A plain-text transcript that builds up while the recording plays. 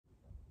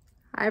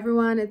Hi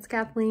everyone, it's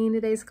Kathleen.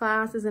 Today's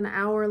class is an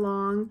hour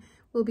long.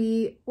 We'll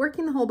be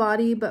working the whole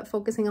body, but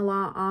focusing a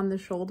lot on the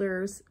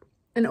shoulders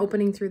and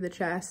opening through the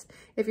chest.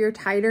 If you're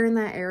tighter in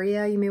that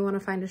area, you may want to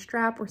find a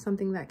strap or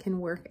something that can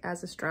work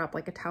as a strap,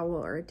 like a towel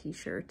or a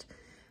t-shirt.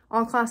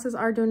 All classes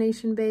are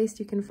donation-based.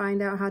 You can find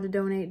out how to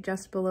donate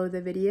just below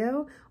the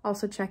video.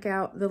 Also check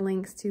out the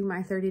links to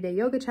my 30-day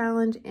yoga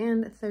challenge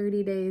and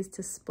 30 days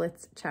to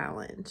splits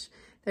challenge.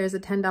 There's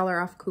a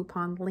 $10 off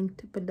coupon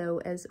linked below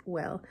as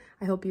well.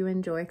 I hope you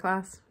enjoy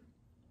class.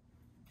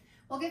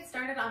 We'll get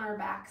started on our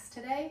backs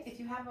today. If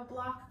you have a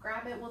block,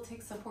 grab it. We'll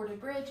take supported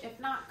bridge. If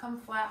not,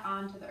 come flat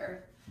onto the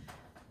earth.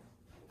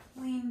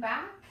 Lean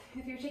back.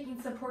 If you're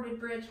taking supported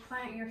bridge,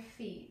 plant your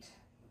feet.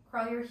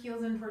 Crawl your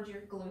heels in towards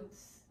your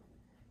glutes.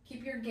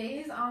 Keep your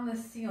gaze on the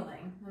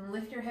ceiling and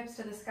lift your hips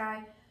to the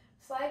sky.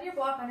 Slide your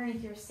block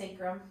underneath your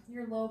sacrum,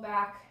 your low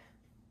back,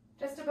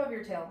 just above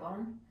your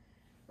tailbone.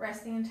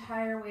 Rest the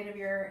entire weight of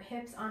your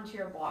hips onto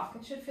your block.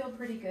 It should feel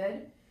pretty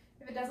good.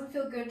 If it doesn't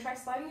feel good, try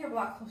sliding your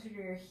block closer to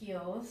your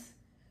heels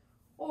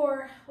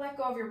or let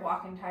go of your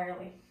block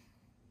entirely.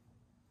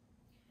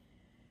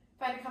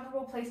 Find a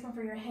comfortable placement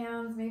for your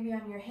hands, maybe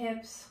on your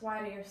hips,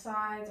 wide at your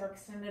sides, or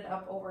extended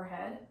up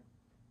overhead.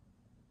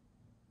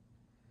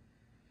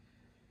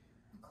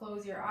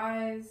 Close your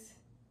eyes.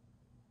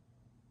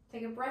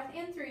 Take a breath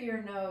in through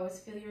your nose.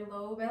 Feel your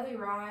low belly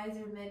rise,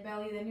 your mid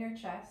belly, then your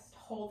chest.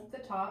 Hold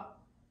at the top.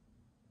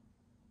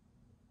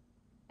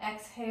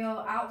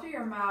 Exhale out through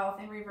your mouth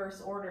in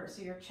reverse order.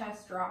 So your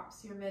chest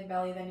drops, your mid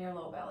belly, then your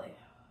low belly.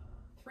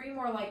 3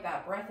 more like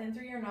that. Breath in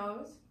through your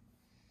nose.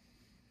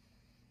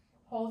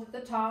 Hold at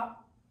the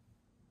top.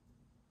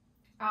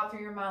 Out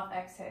through your mouth,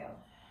 exhale.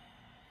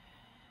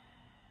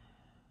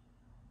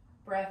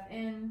 Breath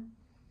in.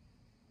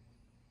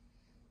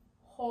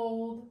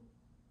 Hold,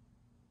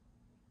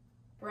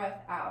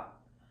 breath out.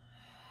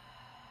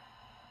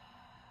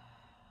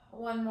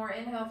 1 more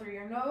inhale through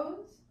your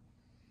nose.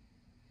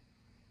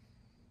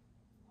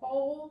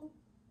 Hold,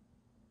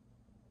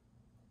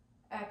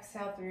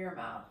 exhale through your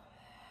mouth.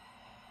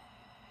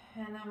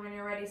 And then when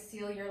you're ready,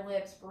 seal your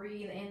lips.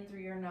 Breathe in through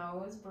your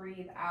nose,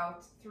 breathe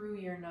out through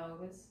your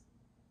nose.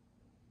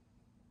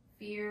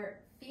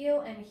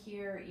 Feel and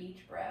hear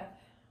each breath.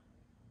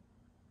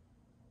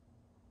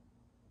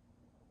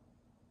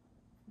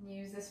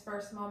 Use this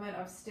first moment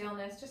of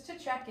stillness just to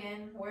check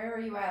in. Where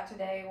are you at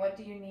today? What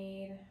do you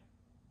need?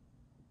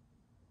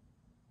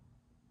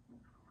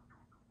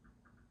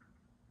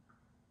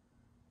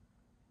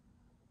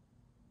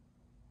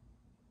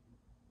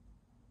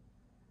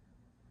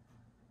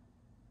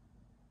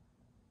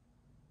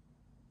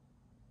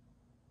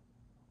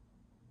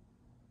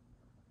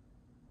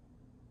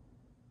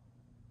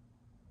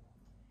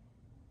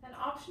 An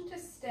option to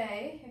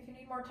stay if you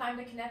need more time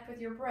to connect with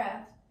your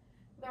breath.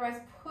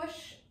 Otherwise,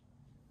 push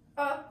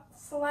up,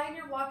 slide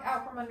your block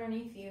out from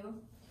underneath you.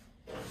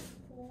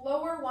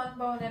 Lower 1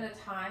 bone at a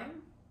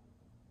time.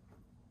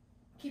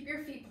 Keep your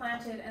feet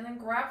planted and then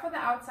grab for the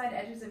outside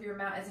edges of your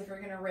mat as if you're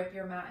going to rip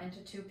your mat into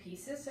 2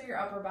 pieces so your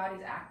upper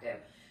body's active.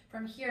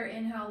 From here,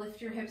 inhale,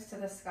 lift your hips to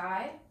the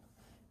sky.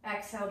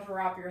 Exhale,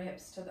 drop your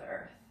hips to the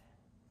earth.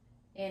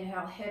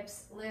 Inhale,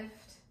 hips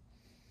lift.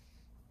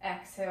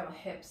 Exhale,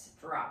 hips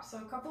drop. So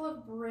a couple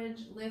of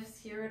bridge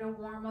lifts here to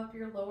warm up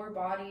your lower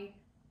body.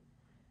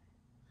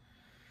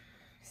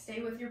 Stay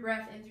with your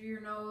breath in through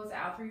your nose,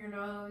 out through your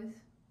nose.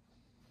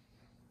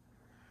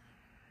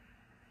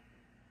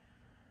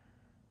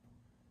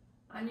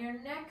 On your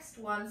next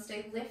one,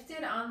 stay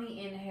lifted on the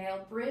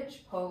inhale,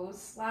 bridge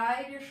pose.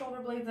 Slide your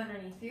shoulder blades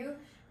underneath you.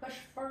 Push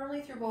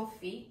firmly through both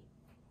feet.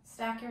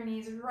 Stack your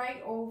knees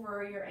right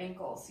over your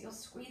ankles. You'll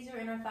squeeze your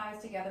inner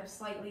thighs together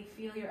slightly.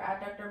 Feel your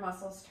adductor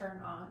muscles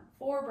turn on.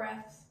 4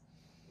 breaths.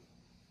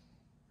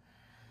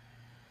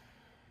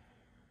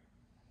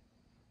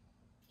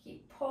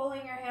 Keep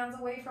pulling your hands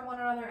away from one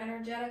another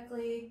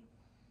energetically.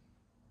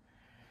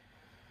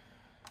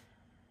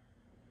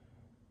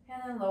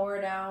 And then lower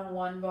down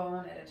 1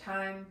 bone at a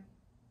time.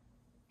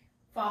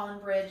 Fallen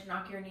bridge,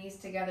 knock your knees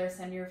together,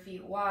 send your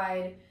feet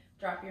wide,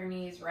 drop your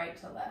knees right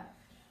to left.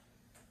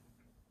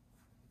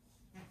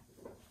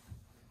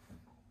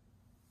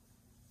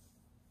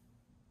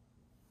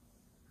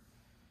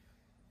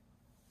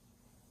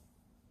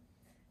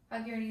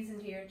 Hug your knees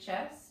into your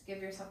chest,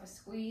 give yourself a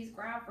squeeze,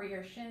 grab for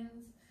your shins.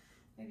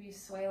 Maybe you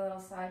sway a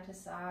little side to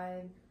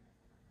side.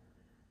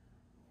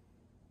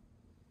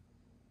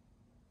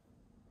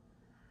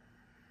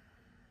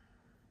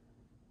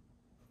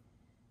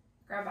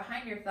 Grab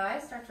behind your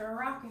thighs, start to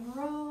rock and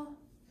roll.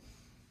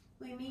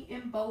 We meet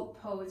in boat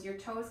pose. Your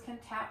toes can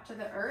tap to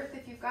the earth.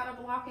 If you've got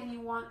a block and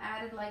you want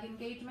added leg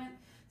engagement,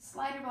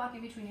 slide your block in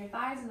between your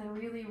thighs and then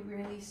really,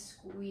 really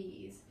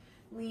squeeze.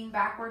 Lean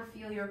backward,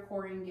 feel your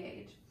core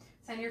engage.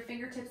 Send your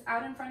fingertips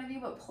out in front of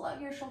you, but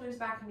plug your shoulders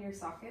back into your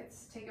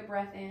sockets. Take a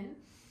breath in.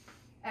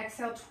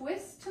 Exhale,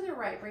 twist to the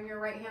right. Bring your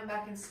right hand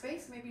back in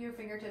space. Maybe your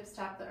fingertips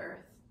tap the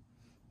earth.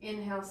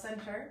 Inhale,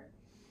 center.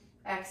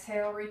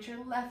 Exhale, reach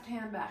your left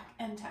hand back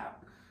and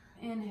tap.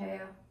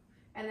 Inhale.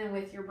 And then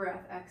with your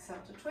breath,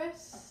 exhale to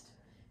twist.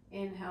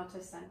 Inhale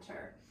to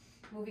center.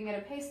 Moving at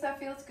a pace that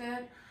feels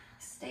good.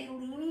 Stay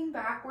leaning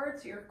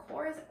backwards so your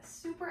core is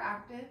super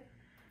active.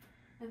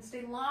 And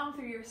stay long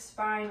through your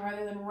spine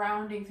rather than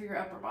rounding through your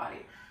upper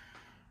body.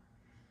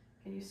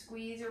 Can you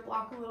squeeze your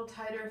block a little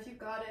tighter if you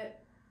got it?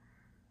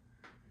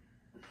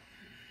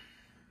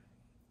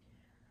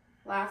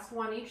 Last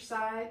one each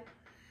side.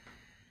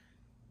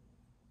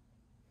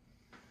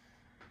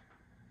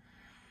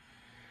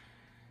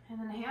 And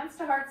then hands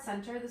to heart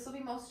center. This will be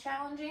most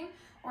challenging,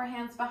 or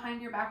hands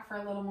behind your back for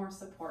a little more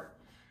support.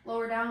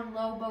 Lower down,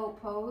 low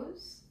boat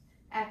pose.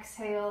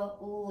 Exhale,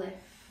 lift.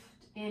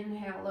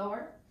 Inhale,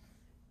 lower.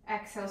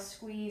 Exhale,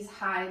 squeeze,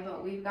 high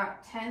boat. We've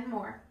got 10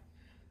 more.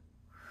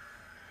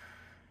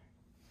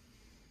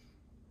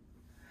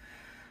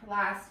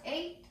 Last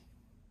 8.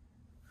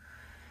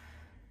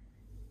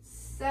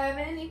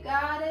 7, you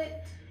got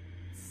it.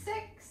 6.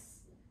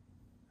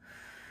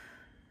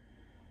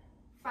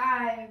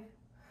 5.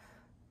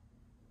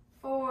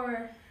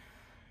 4.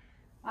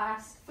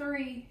 Last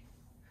 3.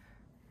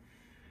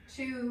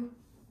 2.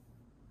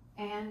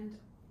 And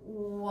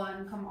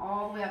 1. Come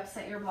all the way up,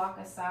 set your block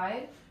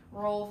aside.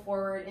 Roll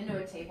forward into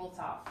a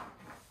tabletop.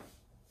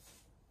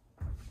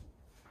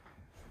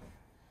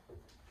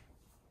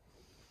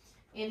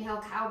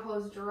 Inhale, cow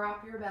pose,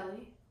 drop your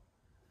belly.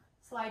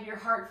 Slide your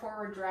heart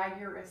forward, drag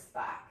your wrists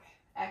back.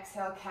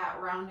 Exhale, cat,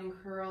 round and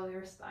curl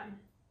your spine.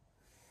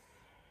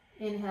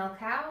 Inhale,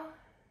 cow.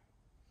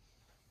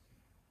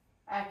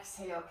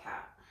 Exhale,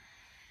 cat.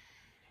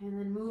 And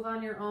then move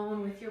on your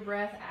own with your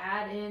breath.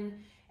 Add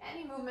in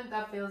any movement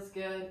that feels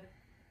good.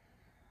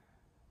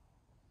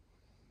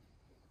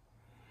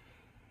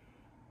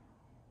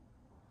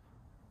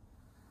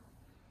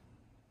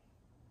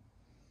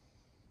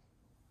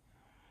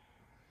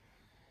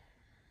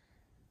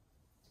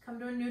 Come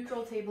to a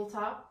neutral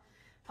tabletop.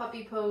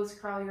 Puppy pose,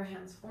 crawl your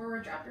hands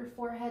forward, drop your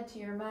forehead to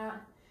your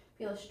mat.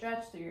 Feel a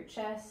stretch through your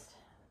chest,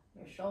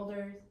 your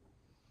shoulders.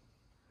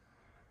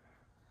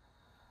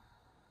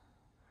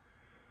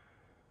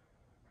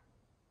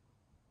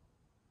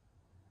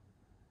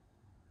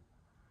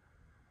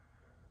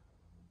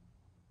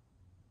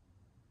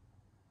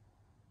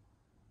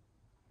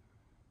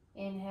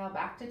 Inhale,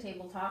 back to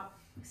tabletop.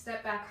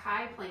 Step back,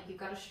 high plank. You've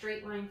got a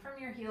straight line from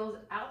your heels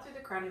out through the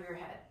crown of your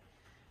head.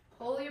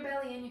 Pull your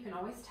belly in. You can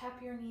always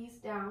tap your knees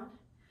down.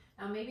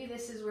 Now maybe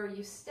this is where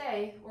you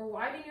stay, or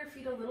widen your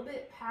feet a little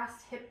bit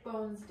past hip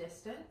bones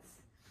distance.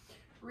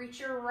 Reach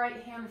your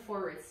right hand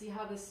forward. See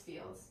how this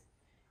feels.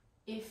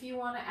 If you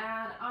want to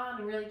add on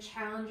and really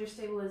challenge your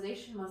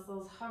stabilization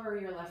muscles, hover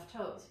your left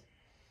toes.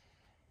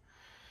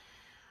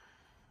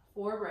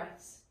 4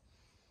 breaths.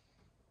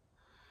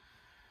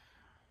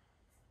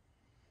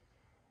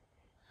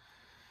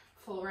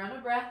 Full round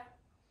of breath.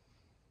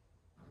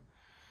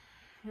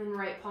 And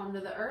right palm to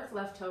the earth,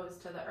 left toes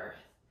to the earth.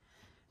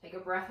 Take a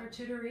breath or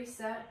 2 to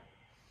reset.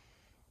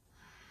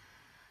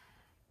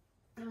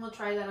 And we'll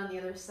try that on the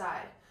other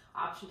side.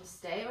 Option to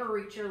stay or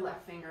reach your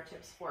left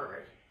fingertips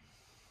forward.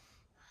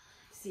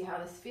 See how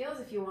this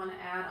feels. If you want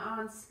to add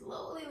on,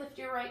 slowly lift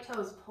your right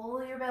toes.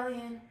 Pull your belly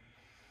in.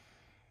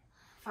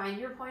 Find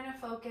your point of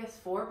focus.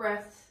 4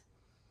 breaths.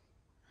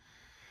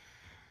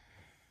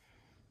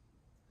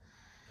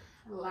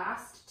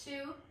 Last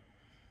 2.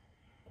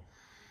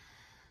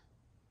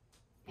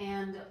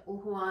 And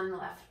 1,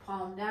 left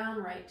palm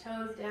down, right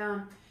toes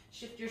down.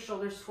 Shift your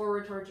shoulders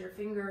forward towards your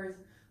fingers.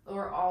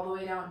 Lower all the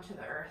way down to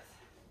the earth.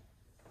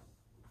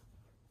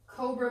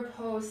 Cobra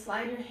pose.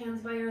 Slide your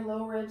hands by your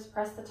low ribs.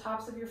 Press the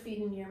tops of your feet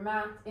into your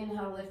mat.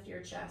 Inhale, lift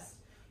your chest.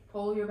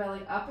 Pull your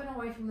belly up and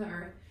away from the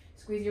earth.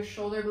 Squeeze your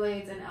shoulder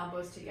blades and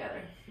elbows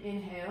together.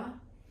 Inhale.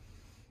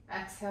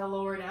 Exhale,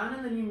 lower down,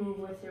 and then you move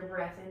with your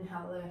breath.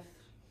 Inhale, lift.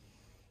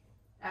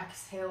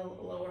 Exhale,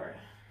 lower.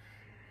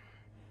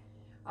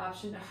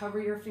 Option to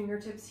hover your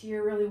fingertips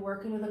here, really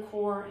work into the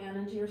core and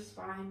into your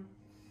spine.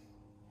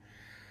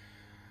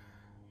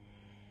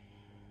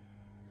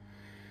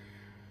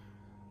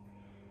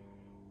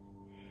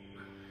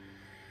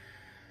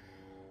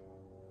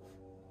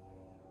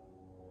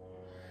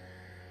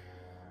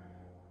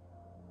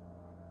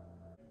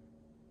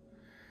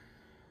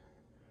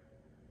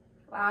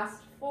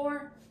 Last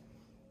 4,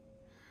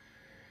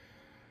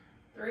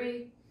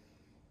 3,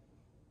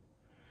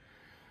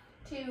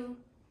 2,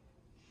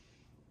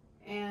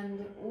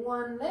 and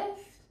 1.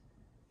 Lift,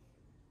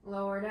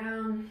 lower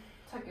down,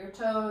 tuck your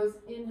toes,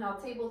 inhale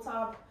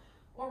tabletop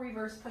or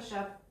reverse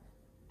push-up,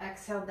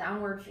 exhale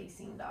downward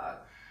facing dog.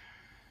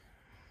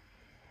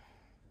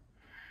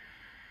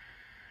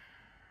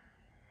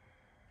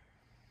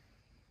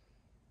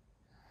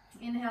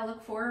 Inhale,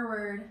 look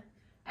forward.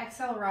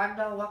 Exhale,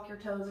 ragdoll, walk your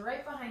toes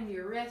right behind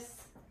your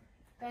wrists.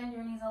 Bend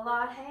your knees a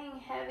lot, hang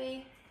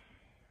heavy.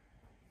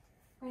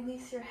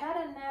 Release your head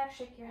and neck,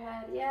 shake your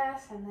head,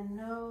 yes, and then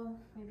no.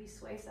 Maybe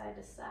sway side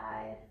to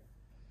side.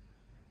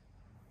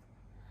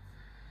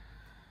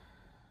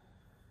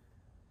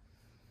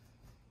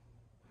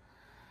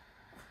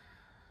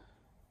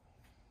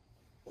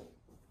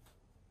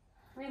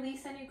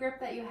 Release any grip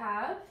that you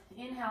have.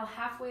 Inhale,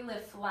 halfway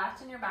lift,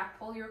 flatten your back,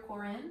 pull your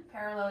core in,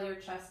 parallel your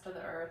chest to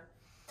the earth.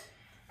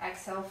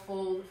 Exhale,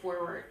 fold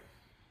forward.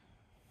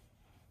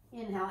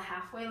 Inhale,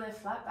 halfway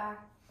lift, flat back.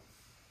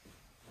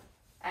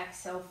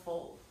 Exhale,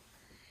 fold.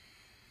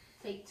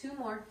 Take 2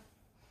 more.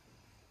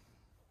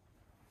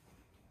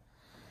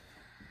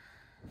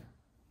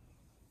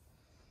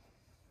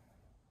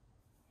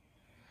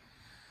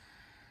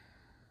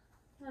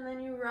 And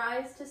then you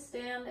rise to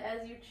stand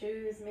as you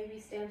choose. Maybe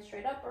stand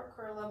straight up or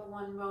curl up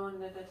 1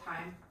 bone at a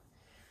time.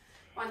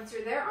 Once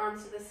you're there,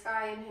 arms to the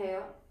sky,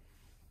 inhale.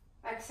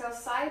 Exhale,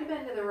 side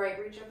bend to the right,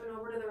 reach up and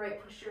over to the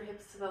right, push your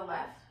hips to the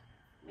left.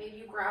 Maybe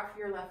you grab for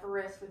your left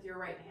wrist with your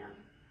right hand.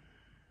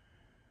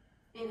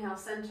 Inhale,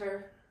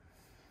 center.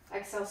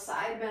 Exhale,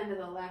 side bend to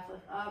the left,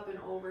 lift up and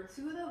over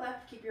to the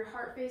left. Keep your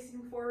heart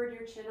facing forward,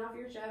 your chin off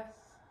your chest.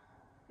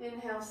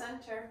 Inhale,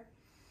 center.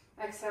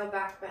 Exhale,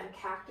 back bend,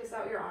 cactus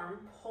out your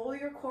arm. Pull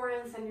your core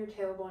in, send your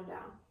tailbone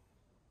down.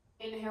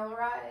 Inhale,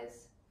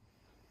 rise.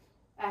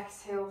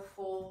 Exhale,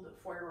 fold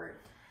forward.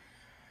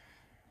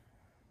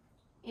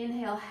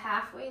 Inhale,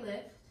 halfway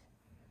lift.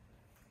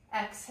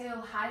 Exhale,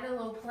 high to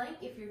low plank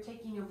if you're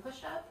taking your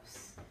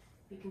push-ups.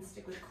 You can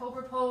stick with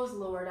cobra pose,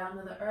 lower down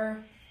to the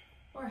earth,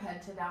 or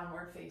head to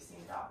downward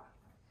facing dog.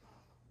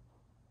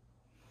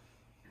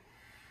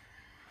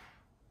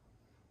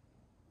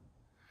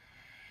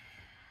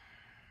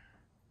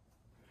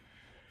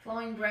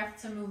 Flowing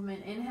breath to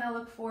movement. Inhale,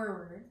 look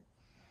forward.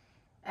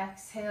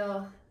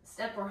 Exhale,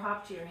 step or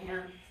hop to your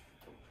hands.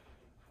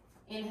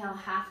 Inhale,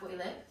 halfway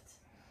lift.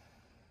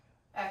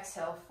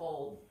 Exhale,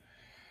 fold.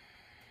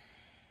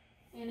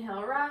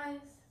 Inhale, rise.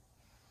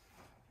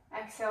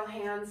 Exhale,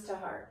 hands to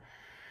heart.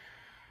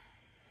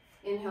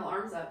 Inhale,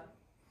 arms up.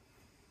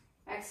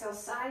 Exhale,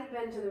 side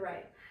bend to the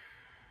right.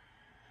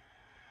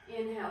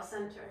 Inhale,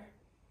 center.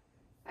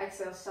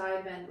 Exhale,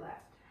 side bend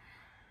left.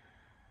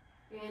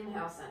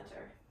 Inhale,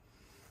 center.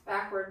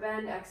 Backward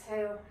bend,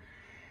 exhale.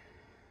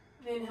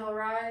 Inhale,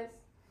 rise.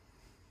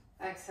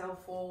 Exhale,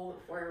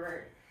 fold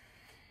forward.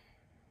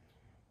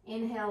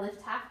 Inhale,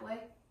 lift halfway.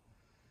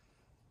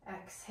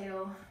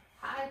 Exhale,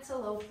 high to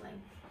low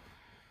plank.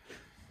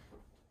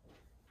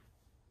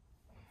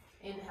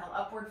 Inhale,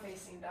 upward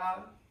facing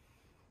dog.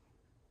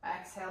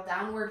 Exhale,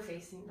 downward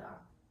facing dog.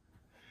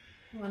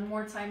 1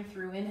 more time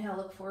through. Inhale,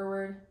 look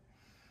forward.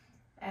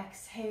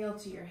 Exhale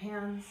to your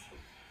hands.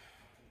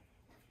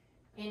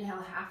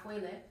 Inhale, halfway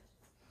lift.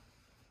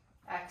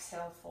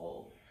 Exhale,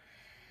 fold.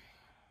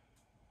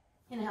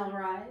 Inhale,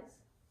 rise.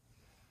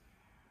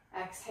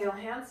 Exhale,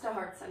 hands to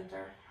heart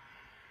center.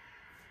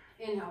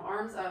 Inhale,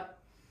 arms up.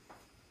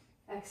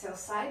 Exhale,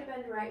 side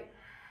bend right.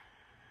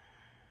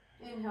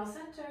 Inhale,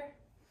 center.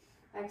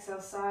 Exhale,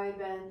 side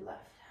bend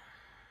left.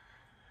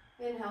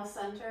 Inhale,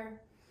 center.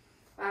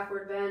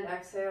 Backward bend,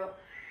 exhale.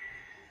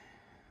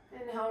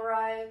 Inhale,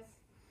 rise.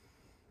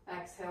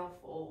 Exhale,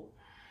 fold.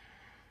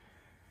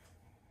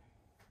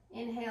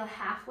 Inhale,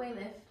 halfway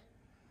lift.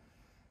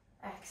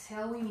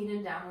 Exhale, we meet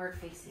in downward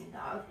facing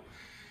dog.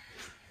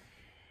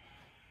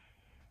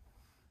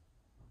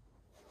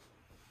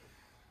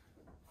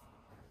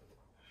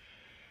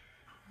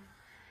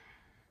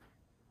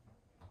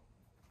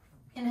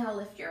 Inhale,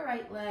 lift your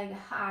right leg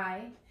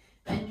high.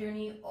 Bend your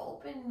knee,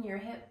 open your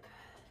hip.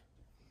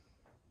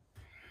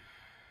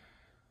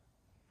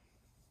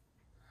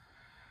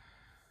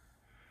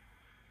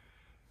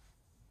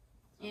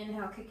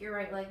 Inhale, kick your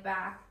right leg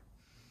back.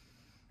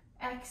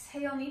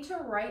 Exhale, knee to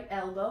right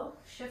elbow.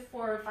 Shift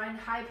forward, find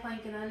high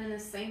plank, and then in the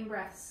same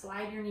breath,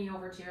 slide your knee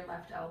over to your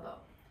left elbow.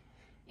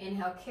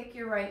 Inhale, kick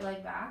your right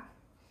leg back.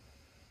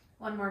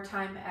 1 more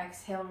time,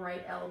 exhale,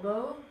 right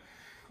elbow,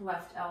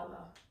 left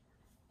elbow.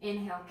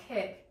 Inhale,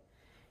 kick.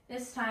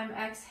 This time,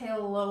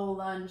 exhale, low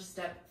lunge,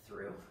 step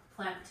through.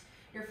 Plant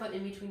your foot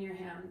in between your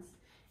hands.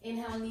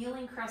 Inhale,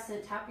 kneeling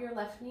crescent, tap your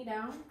left knee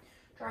down.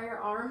 Draw your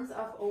arms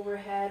up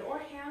overhead or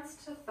hands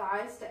to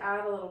thighs to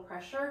add a little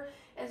pressure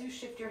as you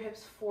shift your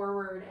hips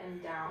forward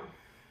and down.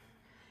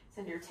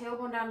 Send your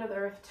tailbone down to the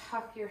earth,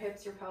 tuck your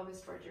hips, your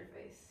pelvis towards your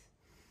face.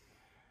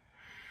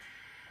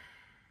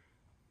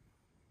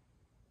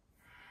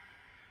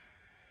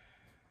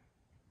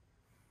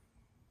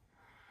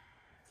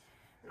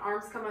 And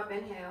arms come up,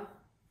 inhale.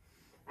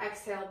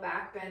 Exhale,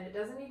 back bend. It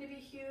doesn't need to be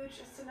huge,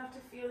 just enough to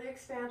feel the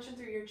expansion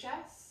through your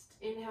chest.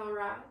 Inhale,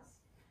 rise.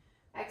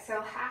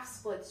 Exhale, half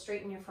split,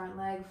 straighten your front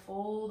leg,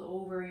 fold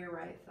over your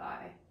right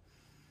thigh.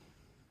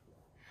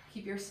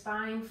 Keep your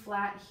spine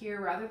flat here.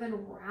 Rather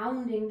than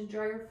rounding to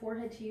draw your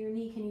forehead to your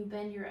knee, can you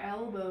bend your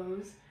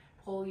elbows,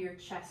 pull your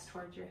chest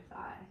towards your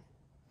thigh?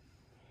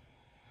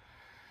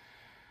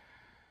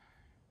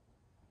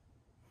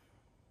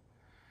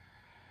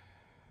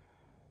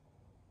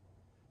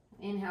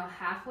 Inhale,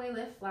 halfway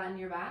lift, flatten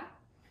your back.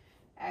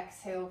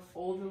 Exhale,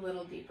 fold a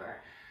little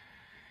deeper.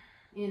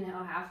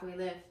 Inhale, halfway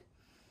lift.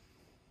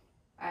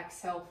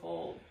 Exhale,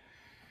 fold.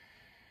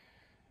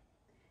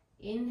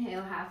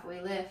 Inhale,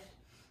 halfway lift.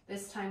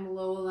 This time,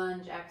 low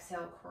lunge.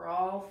 Exhale,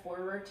 crawl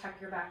forward, tuck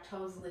your back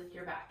toes, lift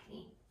your back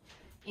knee.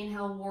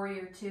 Inhale,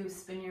 warrior 2,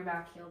 spin your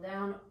back heel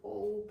down,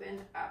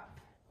 open up.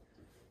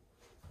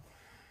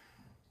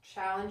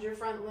 Challenge your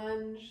front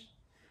lunge.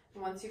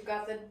 And once you've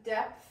got the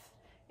depth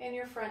in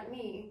your front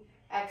knee.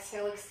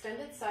 Exhale,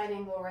 extended side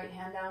angle, right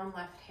hand down,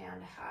 left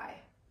hand high.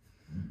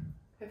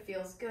 If it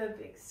feels good,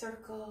 big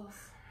circles.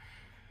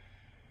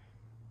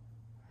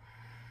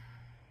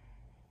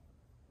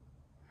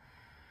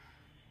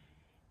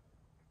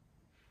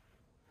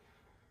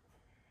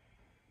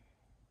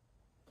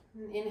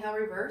 And inhale,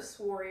 reverse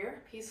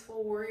warrior,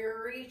 peaceful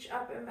warrior, reach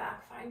up and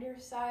back, find your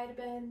side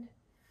bend.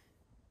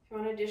 If you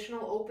want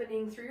additional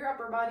opening through your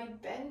upper body,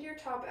 bend your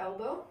top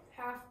elbow,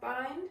 half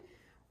bind,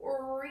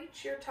 or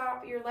reach your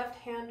left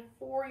hand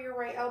for your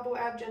right elbow,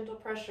 add gentle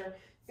pressure.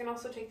 You can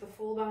also take the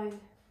full bind.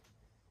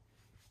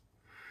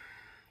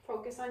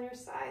 Focus on your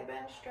side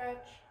bend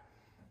stretch.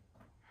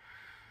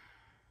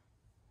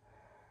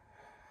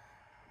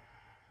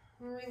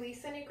 And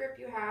release any grip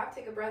you have,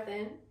 take a breath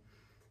in.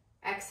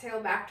 Exhale,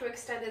 back to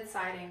extended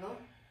side angle.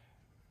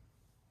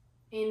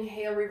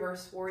 Inhale,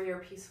 reverse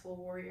warrior, peaceful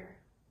warrior.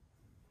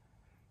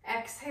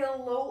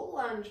 Exhale, low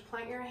lunge.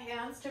 Plant your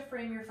hands to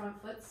frame your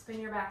front foot. Spin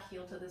your back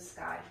heel to the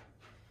sky.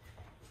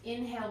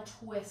 Inhale,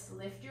 twist.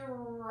 Lift your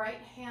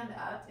right hand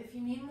up. If you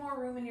need more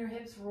room in your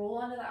hips, roll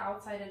onto the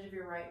outside edge of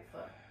your right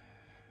foot.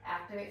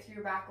 Activate through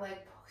your back leg.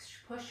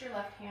 Push your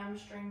left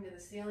hamstring to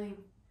the ceiling.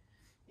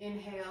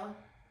 Inhale.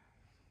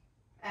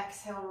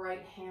 Exhale,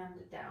 right hand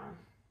down.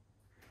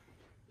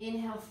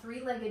 Inhale,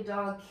 three-legged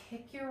dog.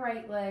 Kick your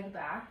right leg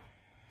back.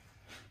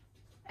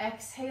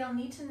 Exhale,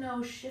 knee to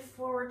nose, shift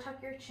forward,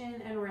 tuck your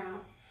chin and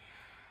round.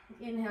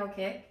 Inhale,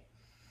 kick.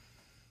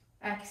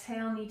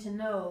 Exhale, knee to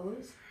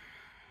nose.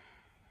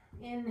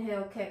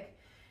 Inhale, kick.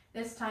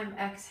 This time,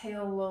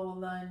 exhale, low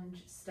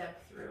lunge,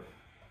 step through.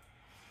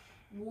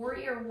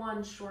 Warrior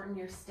one, shorten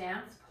your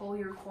stance, pull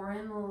your core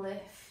in,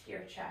 lift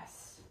your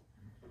chest.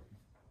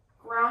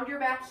 Ground your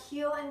back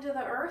heel into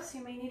the earth, so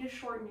you may need to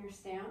shorten your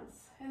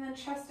stance. And then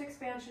chest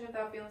expansion, if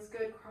that feels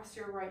good, cross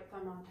your right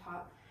thumb on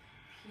top.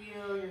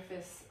 Peel your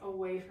fists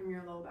away from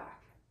your low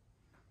back.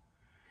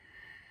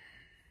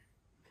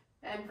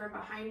 And from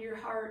behind your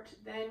heart,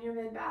 bend your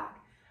mid back.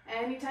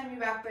 Anytime you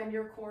back bend,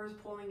 your core is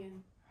pulling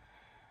in.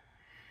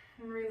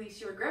 And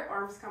release your grip,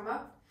 arms come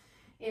up.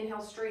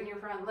 Inhale, straighten your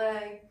front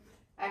leg.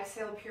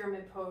 Exhale,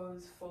 pyramid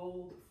pose,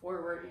 fold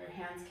forward. Your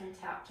hands can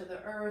tap to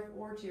the earth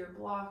or to your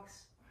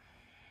blocks.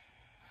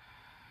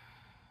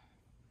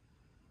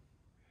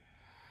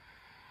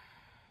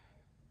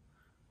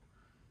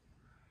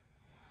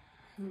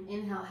 And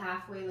inhale,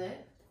 halfway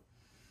lift.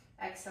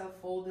 Exhale,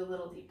 fold a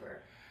little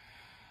deeper.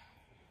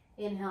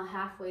 Inhale,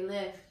 halfway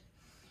lift.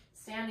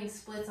 Standing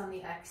splits on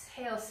the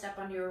exhale, step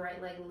onto your right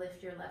leg,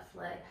 lift your left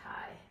leg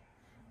high.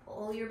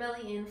 Pull your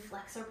belly in,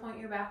 flex or point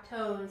your back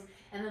toes,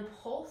 and then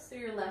pulse through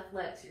your left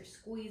leg, so you're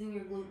squeezing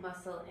your glute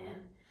muscle in.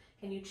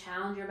 Can you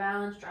challenge your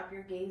balance? Drop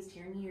your gaze to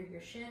your knee or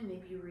your shin.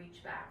 Maybe you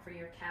reach back for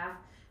your calf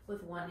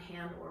with one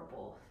hand or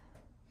both.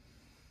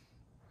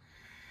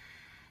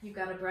 You've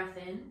got a breath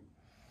in.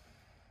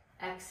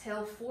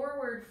 Exhale,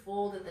 forward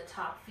fold at the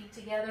top, feet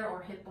together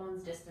or hip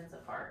bones distance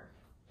apart.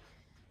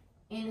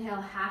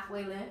 Inhale,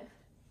 halfway lift.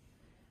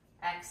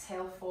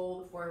 Exhale,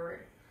 fold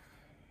forward.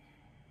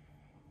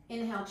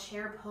 Inhale,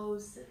 chair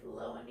pose, sit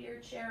low into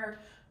your chair,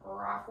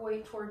 rock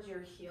weight towards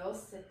your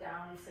heels, sit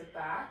down, sit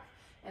back,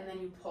 and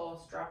then you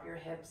pulse, drop your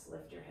hips,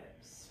 lift your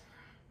hips.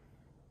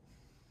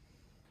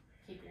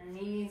 Keep your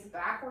knees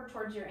backward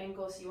towards your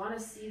ankles, so you want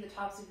to see the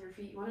tops of your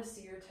feet, you want to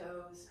see your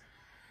toes.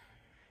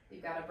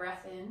 You've got a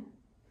breath in.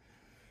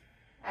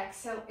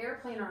 Exhale,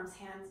 airplane arms,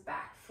 hands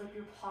back. Flip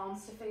your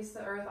palms to face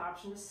the earth.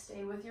 Option to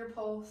stay with your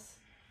pulse.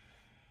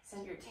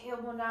 Send your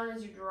tailbone down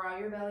as you draw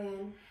your belly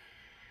in.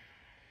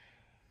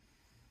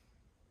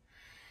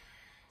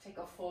 Take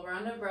a full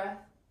round of breath.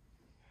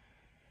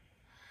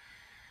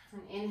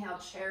 And inhale,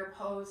 chair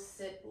pose.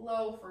 Sit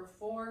low for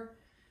 4,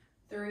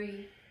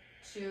 3,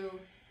 2,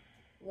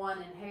 1.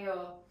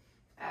 Inhale.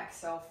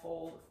 Exhale,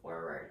 fold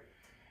forward.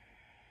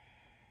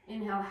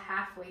 Inhale,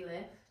 halfway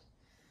lift.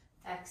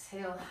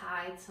 Exhale,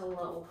 high to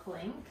low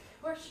plank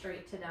or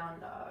straight to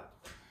down dog.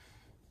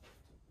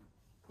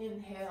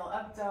 Inhale,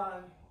 up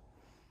dog.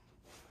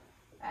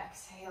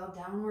 Exhale,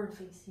 downward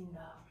facing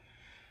dog.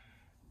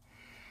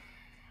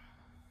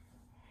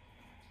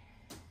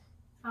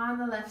 On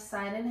the left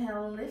side,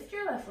 inhale, lift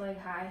your left leg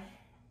high.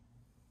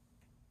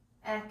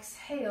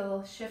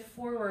 Exhale, shift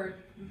forward,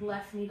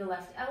 left knee to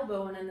left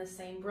elbow, and in the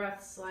same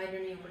breath, slide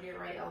your knee over to your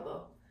right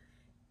elbow.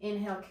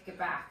 Inhale, kick it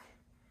back.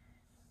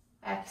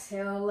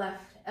 Exhale,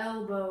 left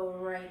elbow,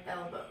 right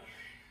elbow.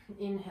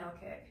 Inhale,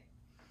 kick.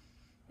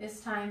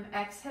 This time,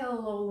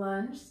 exhale, low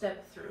lunge,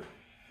 step through.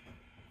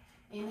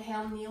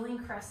 Inhale, kneeling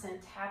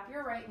crescent. Tap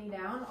your right knee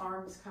down,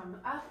 arms come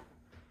up,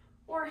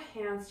 or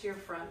hands to your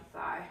front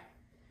thigh.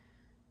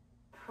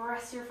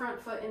 Press your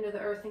front foot into the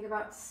earth. Think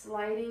about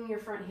sliding your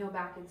front heel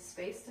back in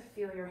space to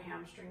feel your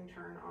hamstring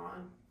turn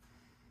on.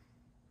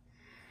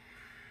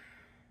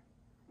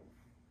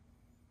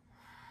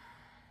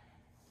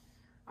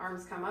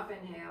 Arms come up,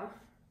 inhale.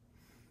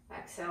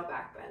 Exhale,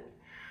 back bend.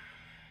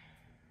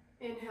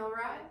 Inhale,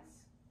 rise.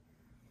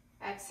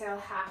 Exhale,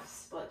 half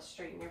split,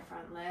 straighten your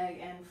front leg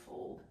and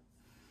fold.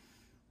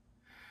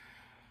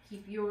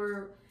 Keep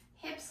your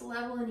Hips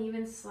level and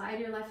even, slide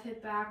your left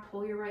hip back,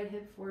 pull your right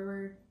hip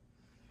forward.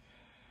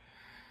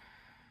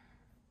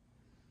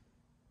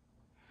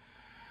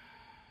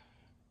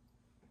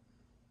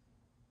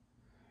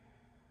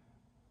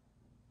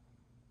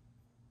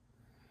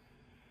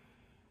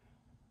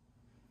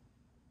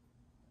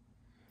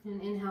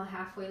 And inhale,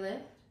 halfway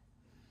lift.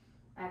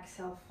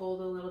 Exhale,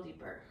 fold a little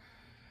deeper.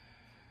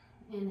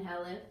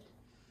 Inhale, lift.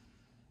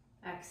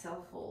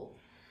 Exhale, fold.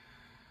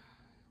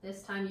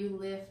 This time you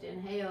lift,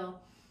 inhale.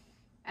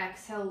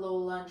 Exhale, low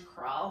lunge,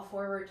 crawl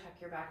forward, tuck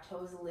your back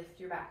toes, lift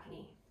your back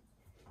knee.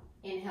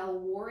 Inhale,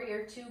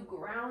 warrior two,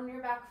 ground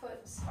your back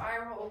foot,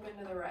 spiral open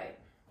to the right.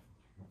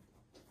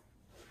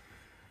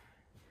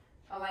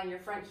 Align your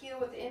front heel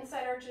with the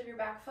inside arch of your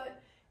back foot.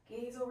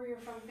 Gaze over your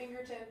front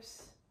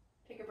fingertips.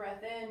 Take a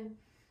breath in.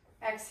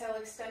 Exhale,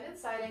 extended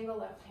side angle,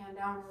 left hand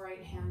down,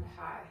 right hand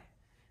high.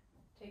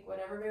 Take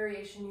whatever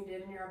variation you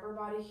did in your upper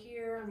body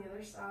here on the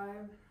other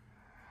side.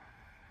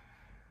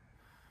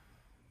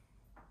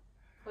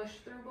 Push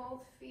through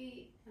both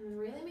feet and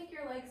really make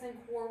your legs and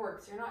core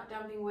work so you're not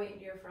dumping weight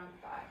into your front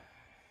thigh.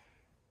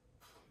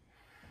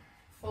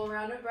 Full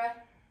round of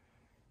breath.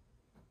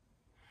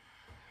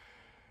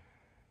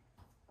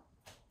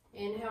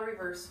 Inhale,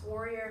 reverse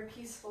warrior,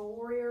 peaceful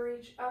warrior,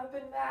 reach up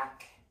and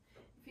back.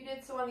 If you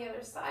did so on the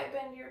other side,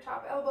 bend your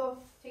top elbow,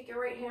 take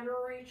your right hand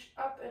or reach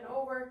up and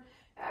over,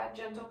 add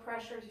gentle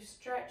pressure as you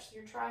stretch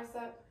your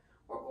tricep,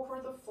 or go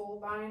for the full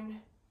bind.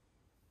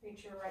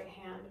 Reach your right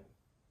hand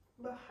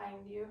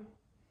behind you.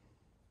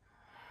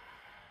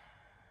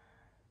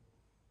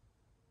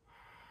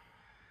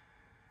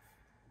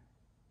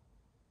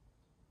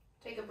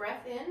 Take a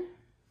breath in.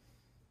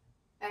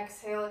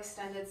 Exhale,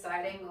 extended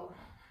side angle.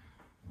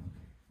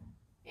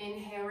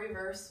 Inhale,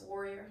 reverse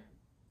warrior.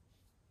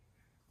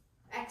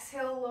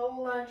 Exhale,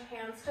 low lunge,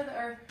 hands to the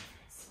earth.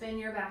 Spin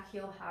your back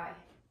heel high.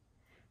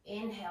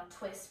 Inhale,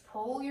 twist,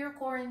 pull your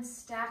core in,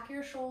 stack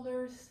your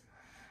shoulders.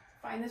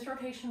 Find this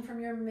rotation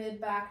from your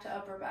mid back to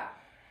upper back.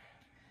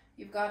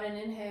 You've got an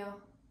inhale.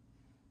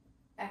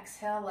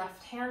 Exhale,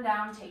 left hand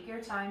down, take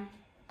your time.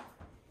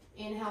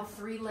 Inhale,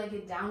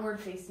 three-legged downward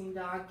facing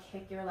dog,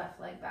 kick your left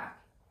leg back.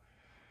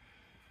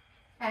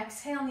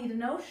 Exhale, knee to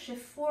nose,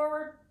 shift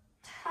forward,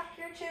 tuck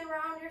your chin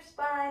around your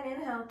spine.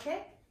 Inhale,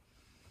 kick.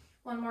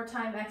 One more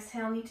time,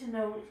 exhale, knee to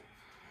nose.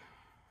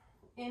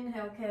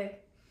 Inhale,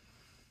 kick.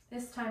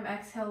 This time,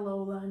 exhale, low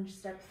lunge,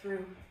 step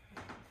through.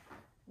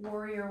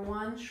 Warrior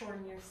one,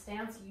 shorten your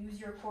stance. Use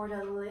your core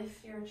to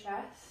lift your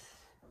chest.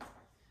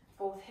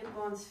 Both hip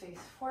bones face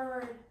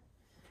forward,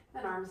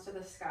 and arms to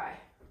the sky.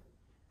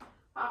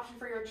 Option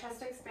for your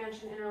chest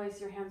expansion,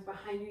 interlace your hands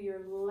behind you.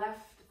 Your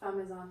left thumb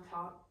is on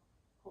top.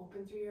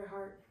 Open through your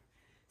heart.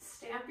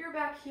 Stamp your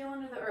back heel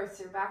into the earth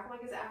so your back leg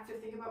is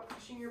active. Think about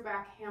pushing your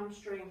back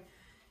hamstring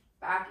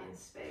back in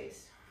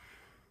space.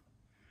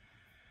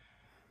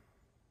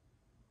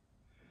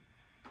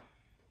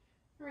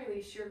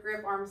 Release your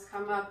grip, arms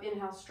come up.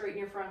 Inhale, straighten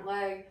your front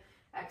leg.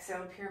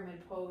 Exhale,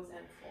 pyramid pose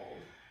and fold.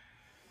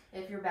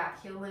 If your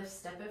back heel lifts,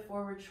 step it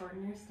forward,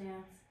 shorten your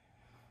stance.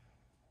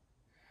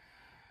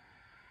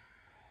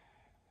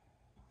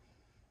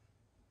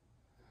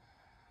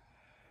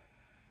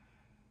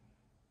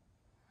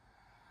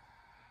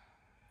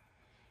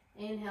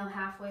 Inhale,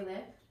 halfway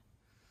lift.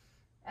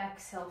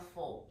 Exhale,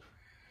 fold.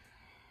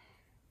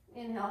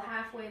 Inhale,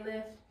 halfway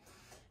lift.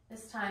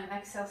 This time,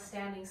 exhale,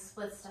 standing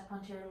split step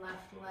onto your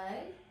left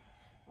leg.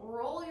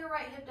 Roll your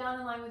right hip down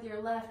in line with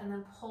your left and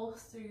then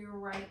pulse through your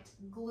right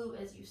glute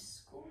as you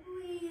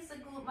squeeze the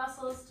glute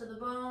muscles to the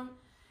bone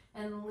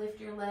and lift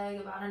your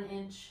leg about an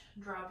inch.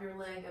 Drop your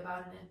leg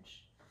about an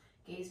inch.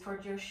 Gaze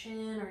towards your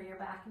shin or your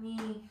back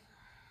knee.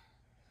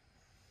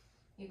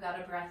 You've got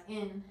a breath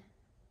in.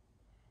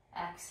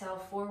 Exhale,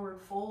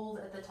 forward fold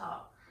at the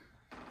top.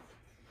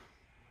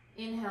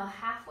 Inhale,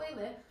 halfway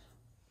lift.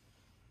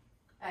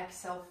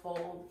 Exhale,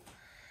 fold.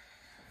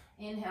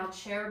 Inhale,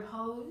 chair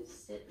pose,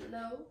 sit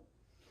low.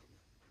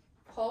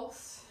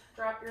 Pulse,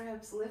 drop your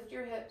hips, lift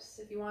your hips.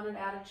 If you wanted to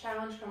add a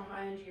challenge, come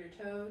high into your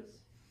toes.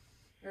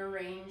 Your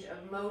range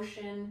of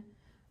motion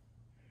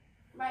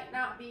might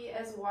not be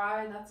as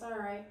wide, that's all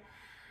right.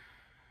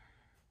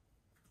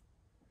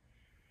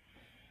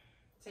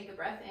 Take a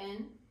breath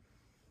in.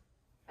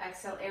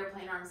 Exhale,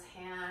 airplane arms,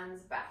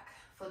 hands back.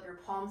 Flip your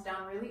palms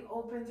down, really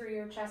open through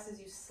your chest as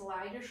you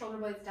slide your shoulder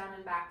blades down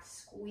and back.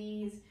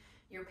 Squeeze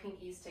your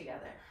pinkies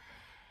together.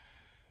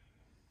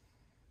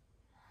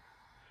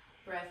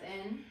 Breath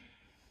in,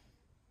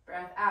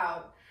 breath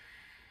out.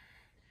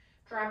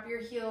 Drop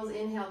your heels,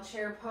 inhale,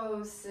 chair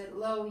pose, sit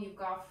low. You've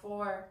got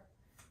 4.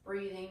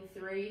 Breathing,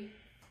 3,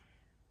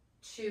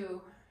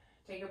 2.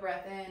 Take a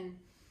breath in,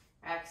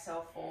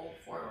 exhale, fold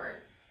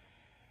forward.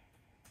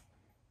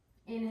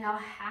 Inhale,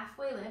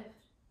 halfway lift.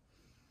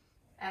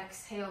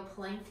 Exhale,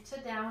 plank to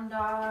down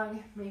dog.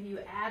 Maybe you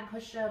add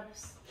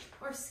push-ups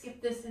or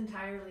skip this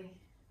entirely.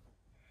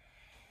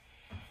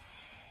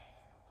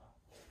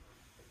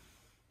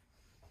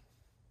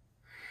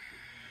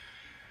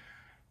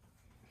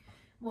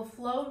 We'll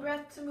flow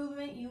breath to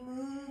movement. You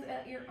move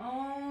at your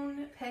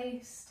own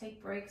pace.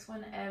 Take breaks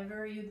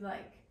whenever you'd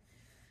like.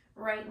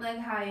 Right leg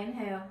high,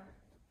 inhale.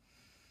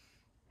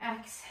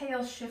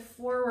 Exhale, shift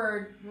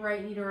forward,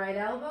 right knee to right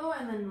elbow,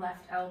 and then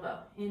left elbow.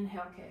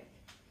 Inhale, kick.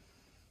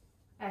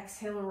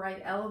 Exhale,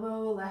 right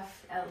elbow,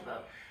 left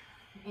elbow.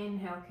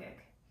 Inhale, kick.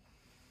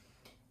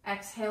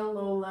 Exhale,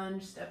 low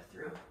lunge, step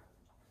through.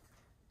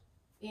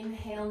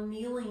 Inhale,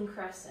 kneeling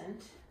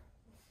crescent.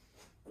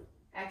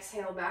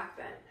 Exhale, back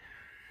bend.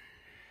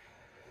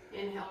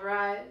 Inhale,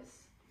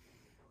 rise.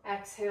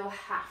 Exhale,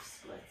 half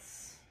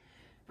splits.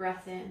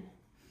 Breath in.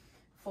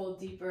 Fold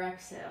deeper,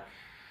 exhale.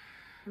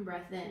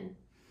 Breath in.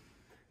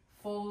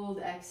 Fold,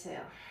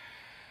 exhale.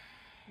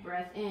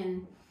 Breath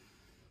in.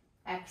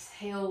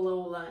 Exhale,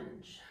 low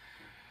lunge.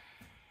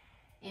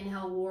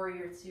 Inhale,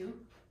 warrior two.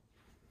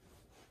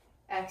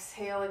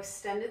 Exhale,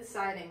 extended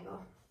side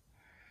angle.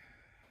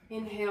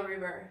 Inhale,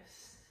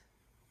 reverse.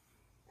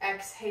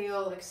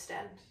 Exhale,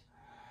 extend.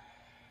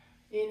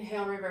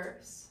 Inhale,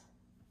 reverse.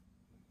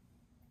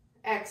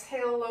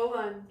 Exhale, low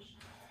lunge.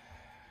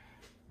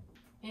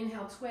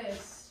 Inhale,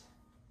 twist.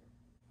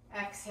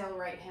 Exhale,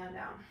 right hand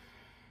down.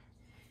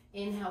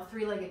 Inhale,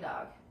 three-legged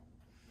dog.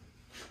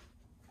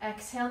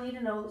 Exhale, knee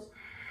to nose.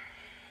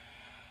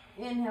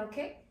 Inhale,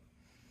 kick.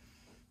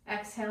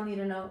 Exhale, knee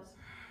to nose.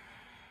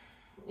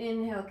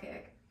 Inhale,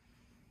 kick.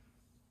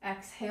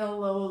 Exhale,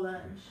 low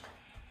lunge.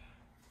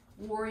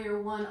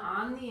 Warrior one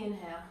on the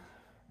inhale.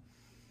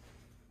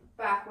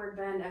 Backward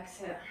bend,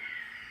 exhale.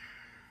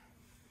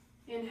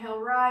 Inhale,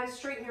 rise,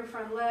 straighten your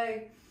front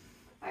leg.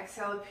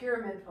 Exhale,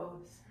 pyramid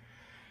pose.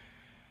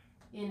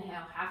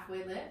 Inhale,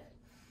 halfway lift.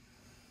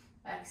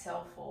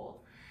 Exhale, fold.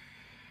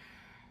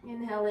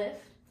 Inhale,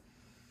 lift.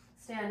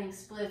 Standing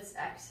splits,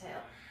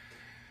 exhale.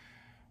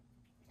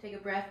 Take a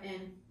breath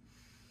in.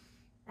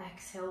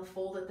 Exhale,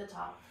 fold at the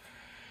top.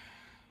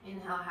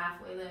 Inhale,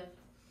 halfway lift.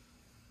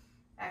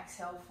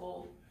 Exhale,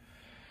 fold.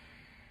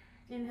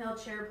 Inhale,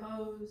 chair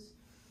pose.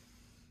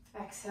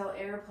 Exhale,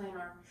 airplane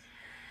arms.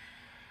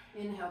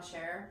 Inhale,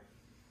 chair.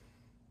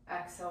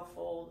 Exhale,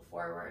 fold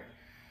forward.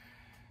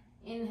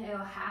 Inhale,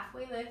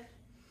 halfway lift.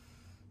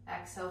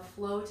 Exhale,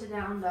 flow to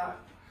down dog.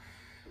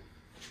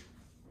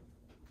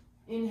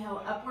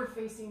 Inhale, upward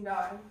facing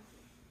dog.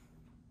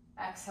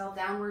 Exhale,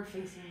 downward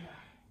facing dog.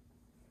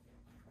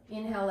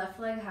 Inhale, left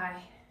leg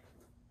high.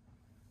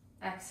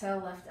 Exhale,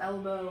 left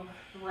elbow,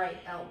 right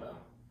elbow.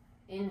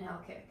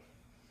 Inhale, kick.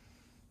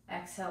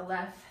 Exhale,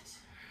 left,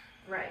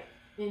 right.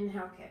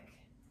 Inhale, kick.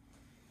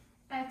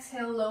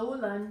 Exhale, low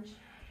lunge.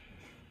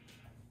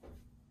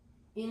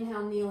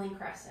 Inhale, kneeling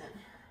crescent.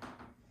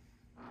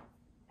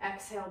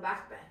 Exhale,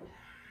 back bend.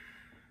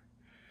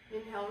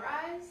 Inhale,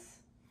 rise.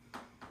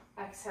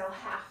 Exhale,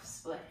 half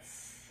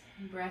splits.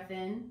 Breath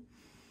in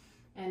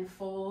and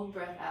fold,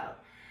 breath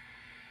out.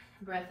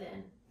 Breath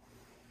in,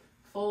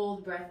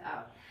 fold, breath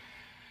out.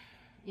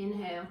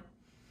 Inhale,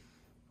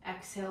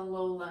 exhale,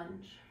 low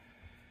lunge.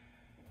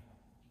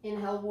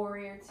 Inhale,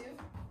 warrior two.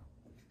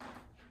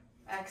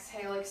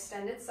 Exhale,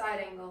 extended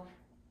side angle.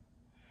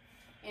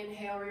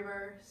 Inhale,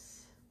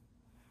 reverse.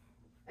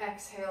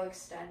 Exhale,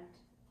 extend.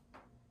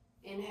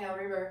 Inhale,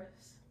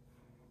 reverse.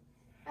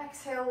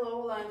 Exhale,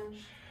 low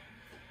lunge.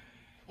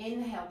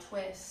 Inhale,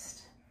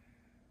 twist.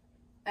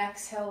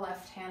 Exhale,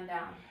 left hand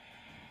down.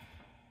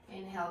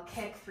 Inhale,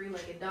 kick,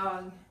 three-legged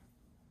dog.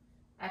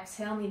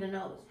 Exhale, knee to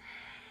nose.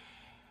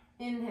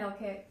 Inhale,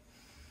 kick.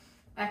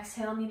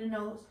 Exhale, knee to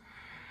nose.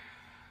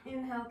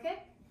 Inhale, kick.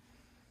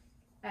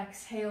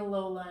 Exhale,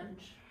 low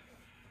lunge.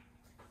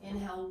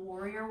 Inhale,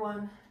 warrior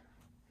one.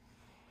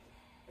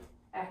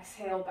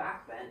 Exhale,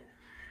 back bend.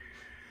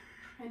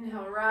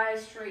 Inhale,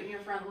 rise, straighten your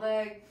front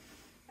leg.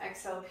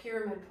 Exhale,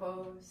 pyramid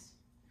pose.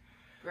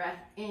 Breath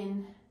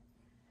in.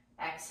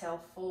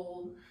 Exhale,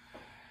 fold.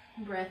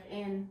 Breath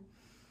in.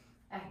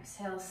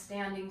 Exhale,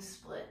 standing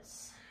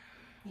splits.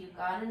 You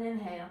got an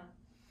inhale.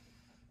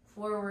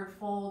 Forward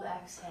fold,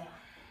 exhale.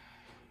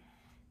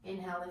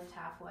 Inhale, lift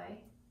halfway.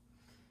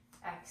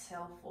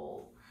 Exhale,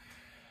 fold.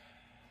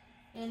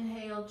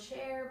 Inhale,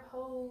 chair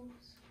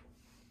pose.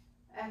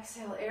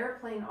 Exhale,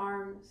 airplane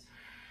arms.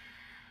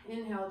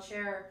 Inhale,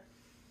 chair.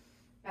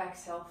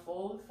 Exhale,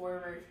 fold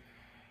forward.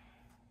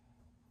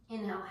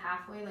 Inhale,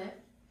 halfway lift.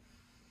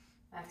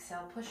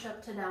 Exhale, push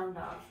up to down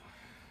dog.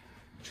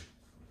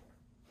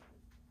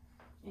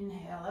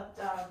 Inhale, up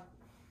dog.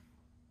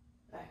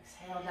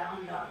 Exhale,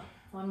 down dog.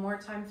 One more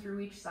time through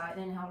each side.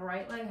 Inhale,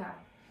 right leg high.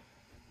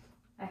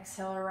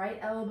 Exhale, right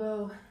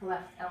elbow,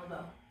 left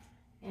elbow.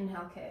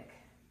 Inhale, kick.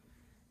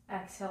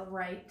 Exhale,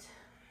 right,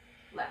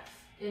 left.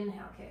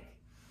 Inhale, kick.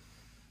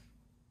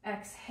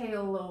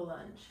 Exhale, low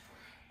lunge.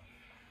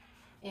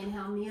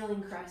 Inhale,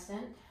 kneeling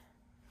crescent.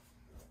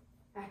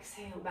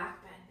 Exhale, back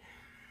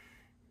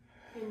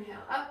bend.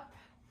 Inhale, up.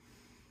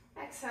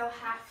 Exhale,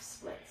 half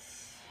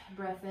splits.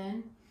 Breath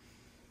in.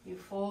 You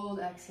fold,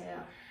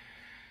 exhale.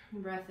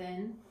 Breath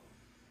in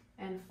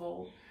and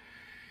fold.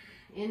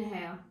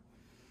 Inhale.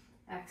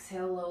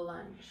 Exhale, low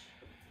lunge.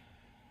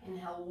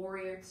 Inhale,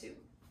 warrior two.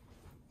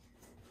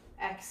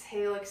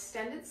 Exhale,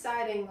 extended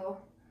side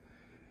angle.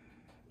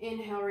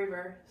 Inhale,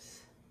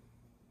 reverse.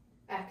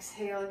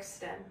 Exhale,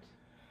 extend.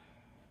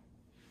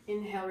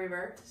 Inhale,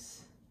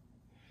 reverse.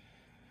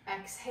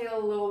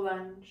 Exhale, low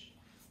lunge.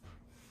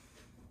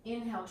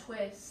 Inhale,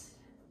 twist.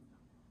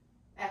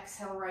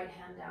 Exhale, right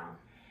hand down.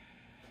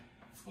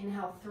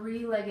 Inhale,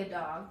 three-legged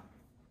dog.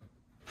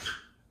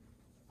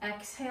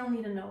 Exhale,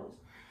 knee to nose.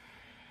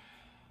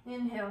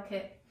 Inhale,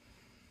 kick.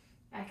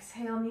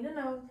 Exhale, knee to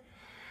nose.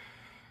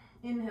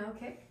 Inhale,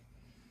 kick.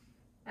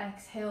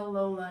 Exhale,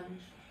 low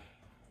lunge.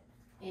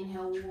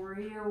 Inhale,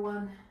 warrior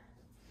one.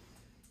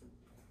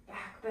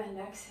 Back bend,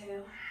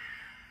 exhale.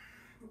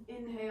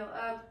 Inhale,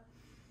 up.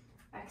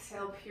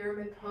 Exhale,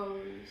 pyramid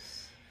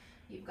pose.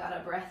 You've got a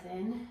breath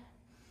in.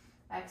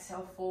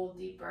 Exhale, fold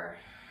deeper.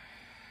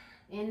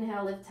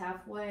 Inhale, lift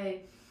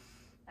halfway.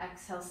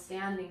 Exhale,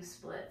 standing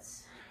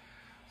splits.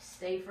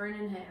 Stay for an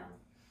inhale.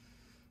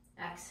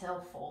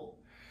 Exhale, fold.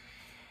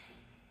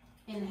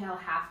 Inhale,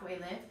 halfway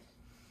lift.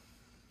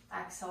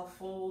 Exhale,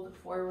 fold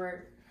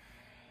forward.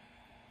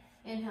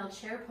 Inhale,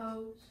 chair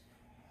pose.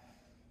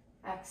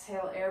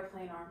 Exhale,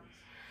 airplane arms.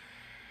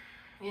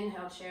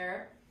 Inhale,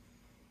 chair.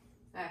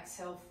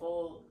 Exhale,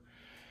 fold.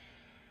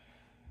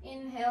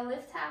 Inhale,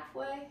 lift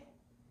halfway.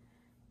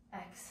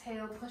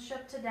 Exhale, push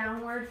up to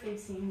downward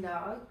facing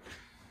dog.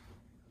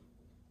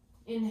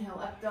 Inhale,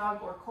 up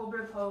dog or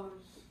cobra pose.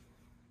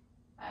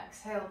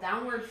 Exhale,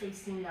 downward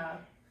facing dog.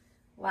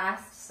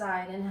 Last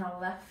side, inhale,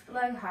 left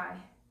leg high.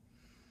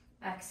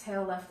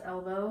 Exhale, left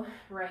elbow,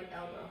 right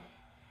elbow.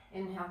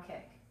 Inhale,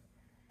 kick.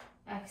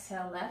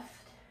 Exhale,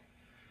 left,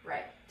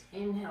 right.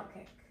 Inhale,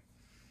 kick.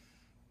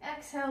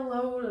 Exhale,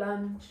 low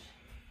lunge.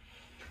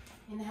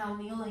 Inhale,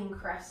 kneeling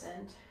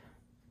crescent.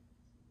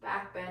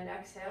 Back bend,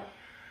 exhale.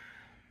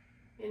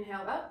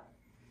 Inhale, up.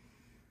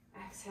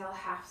 Exhale,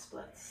 half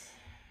splits.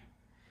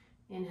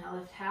 Inhale,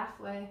 lift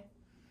halfway.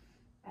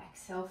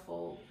 Exhale,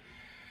 fold.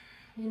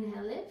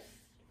 Inhale, lift.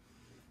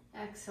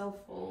 Exhale,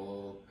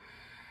 fold.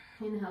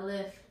 Inhale,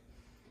 lift.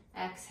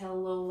 Exhale,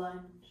 low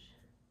lunge.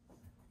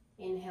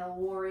 Inhale,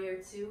 warrior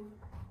two.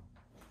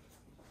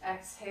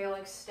 Exhale,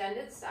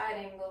 extended side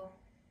angle.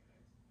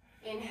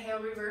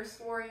 Inhale, reverse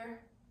warrior.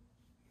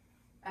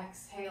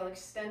 Exhale,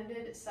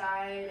 extended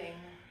side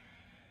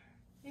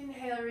angle.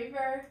 Inhale,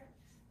 reverse.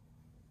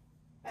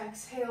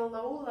 Exhale,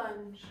 low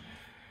lunge.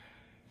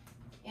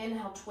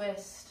 Inhale,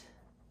 twist.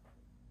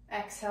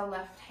 Exhale,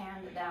 left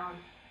hand down.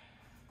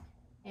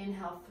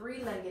 Inhale,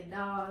 three-legged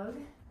dog.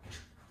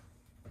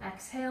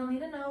 Exhale, knee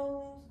to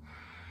nose.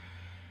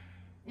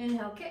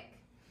 Inhale, kick.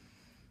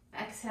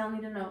 Exhale,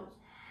 knee to nose.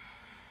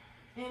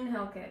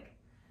 Inhale, kick.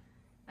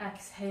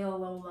 Exhale,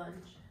 low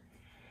lunge.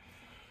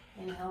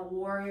 Inhale,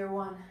 warrior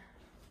one.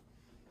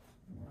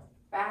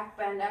 Back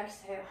bend,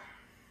 exhale.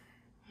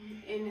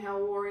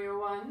 Inhale, warrior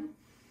one.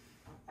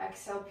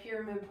 Exhale,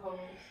 pyramid pose.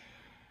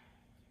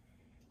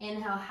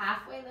 Inhale,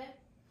 halfway lift.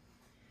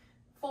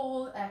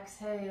 Fold,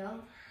 exhale.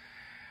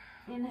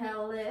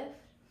 Inhale, lift.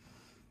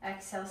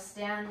 Exhale,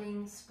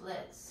 standing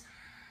splits.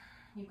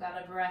 You've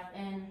got a breath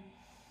in.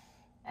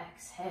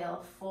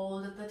 Exhale,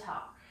 fold at the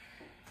top.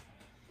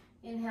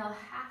 Inhale,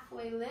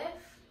 halfway lift.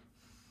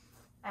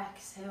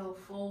 Exhale,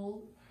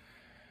 fold.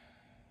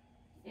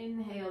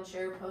 Inhale,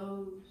 chair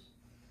pose.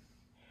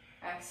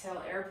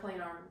 Exhale,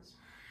 airplane arms.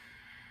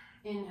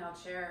 Inhale,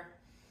 chair.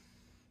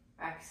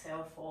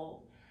 Exhale,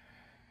 fold.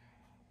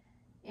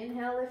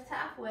 Inhale, lift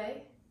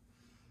halfway.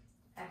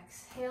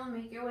 Exhale,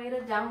 make your way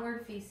to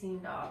downward facing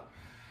dog.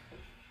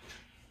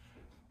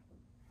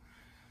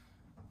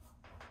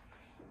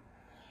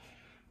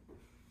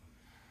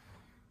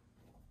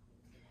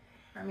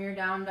 From your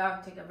down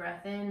dog, take a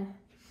breath in,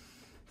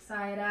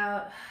 side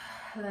out,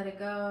 let it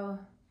go.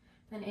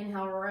 Then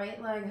inhale,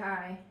 right leg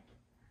high.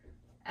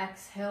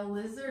 Exhale,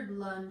 lizard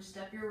lunge.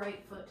 Step your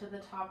right foot to the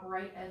top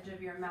right edge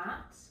of your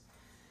mat.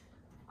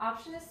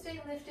 Option is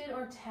stay lifted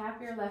or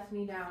tap your left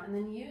knee down, and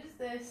then use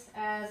this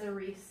as a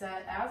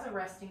reset, as a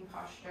resting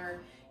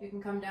posture. You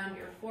can come down to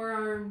your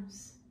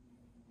forearms.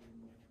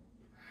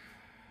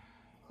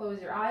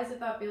 Close your eyes if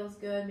that feels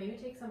good. Maybe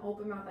take some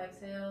open mouth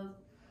exhales.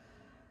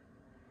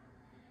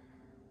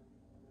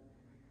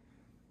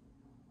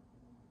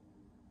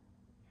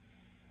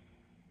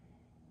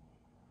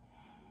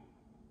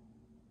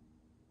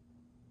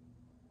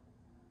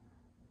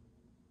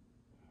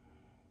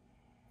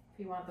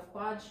 If you want the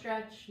quad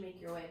stretch,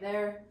 make your way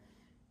there.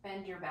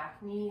 Bend your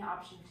back knee,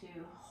 option to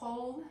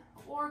hold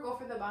or go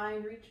for the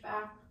bind, reach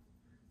back,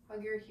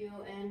 hug your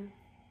heel in.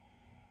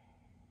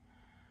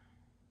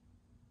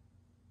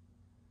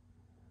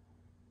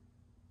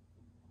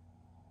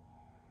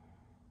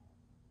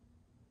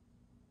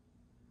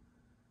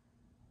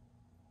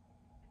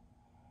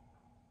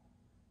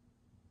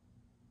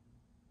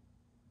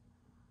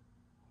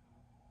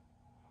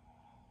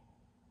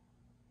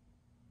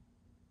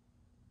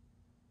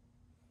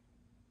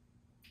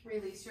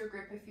 Release your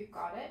grip if you've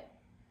got it.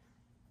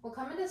 We'll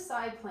come into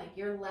side plank.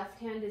 Your left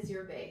hand is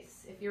your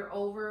base. If you're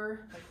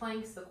over the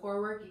planks, the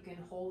core work, you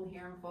can hold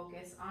here and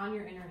focus on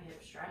your inner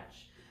hip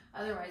stretch.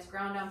 Otherwise,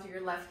 ground down through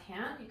your left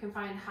hand. You can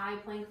find high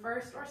plank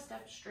first or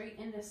step straight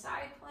into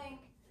side plank.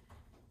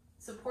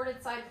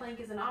 Supported side plank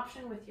is an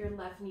option with your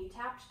left knee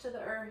tapped to the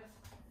earth.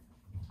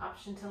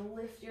 Option to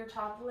lift your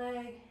top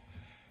leg.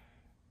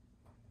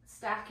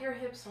 Stack your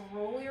hips,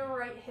 roll your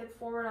right hip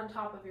forward on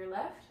top of your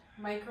left.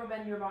 Micro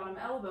bend your bottom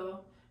elbow.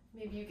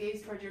 Maybe you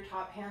gaze towards your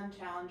top hand,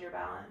 challenge your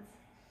balance.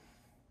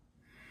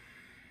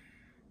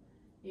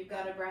 You've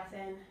got a breath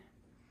in.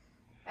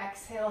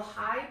 Exhale,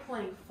 high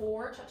plank,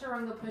 4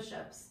 chaturanga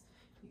push-ups.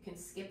 You can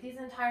skip these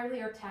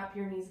entirely or tap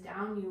your knees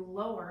down. You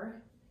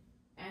lower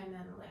and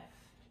then lift.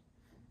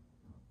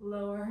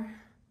 Lower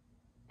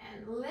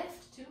and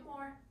lift. 2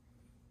 more.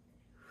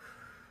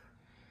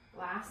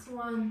 Last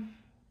one.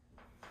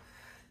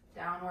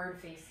 Downward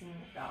facing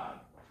dog.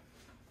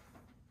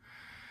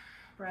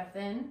 Breath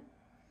in.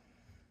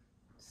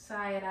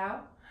 Sigh it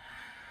out.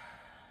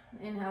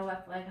 Inhale,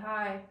 left leg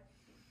high.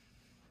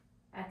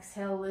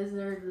 Exhale,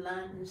 lizard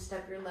lunge.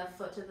 Step your left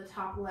foot to the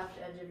top left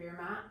edge of your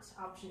mat.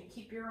 Option to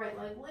keep your right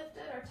leg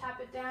lifted or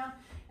tap it down,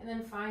 and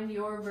then find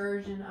your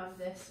version of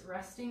this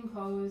resting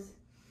pose.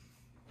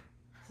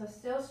 So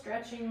still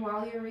stretching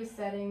while you're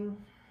resetting.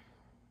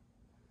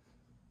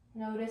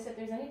 Notice if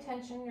there's any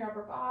tension in your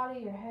upper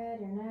body, your head,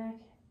 your neck.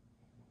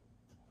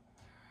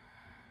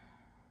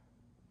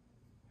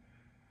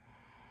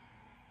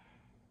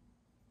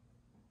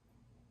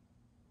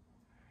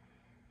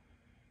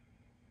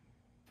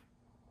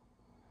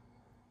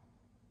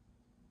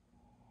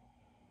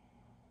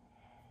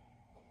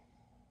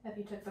 If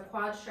you took the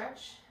quad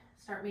stretch,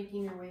 start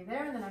making your way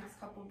there in the next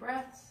couple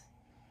breaths.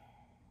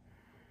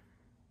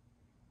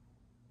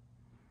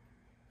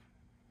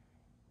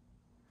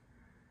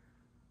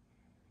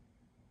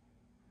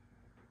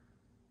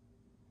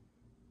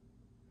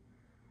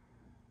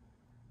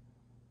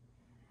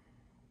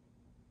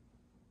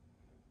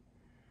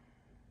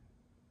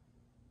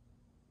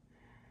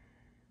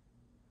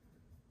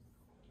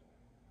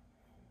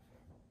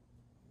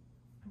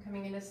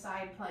 Coming into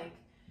side plank.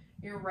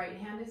 Your right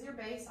hand is your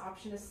base.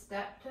 Option to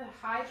step to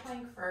high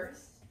plank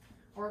first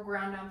or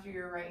ground down through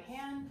your right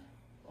hand.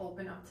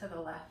 Open up to the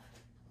left.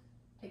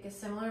 Take a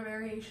similar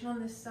variation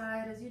on this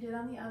side as you did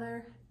on the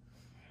other.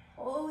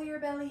 Pull your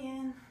belly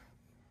in.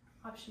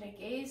 Option to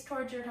gaze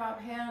towards your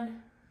top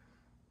hand.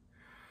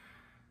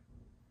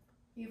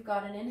 You've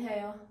got an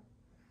inhale.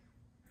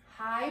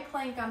 High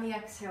plank on the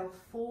exhale.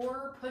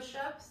 4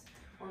 push-ups,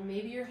 or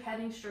maybe you're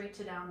heading straight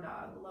to down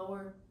dog.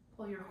 Lower,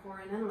 pull your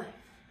core in and lift.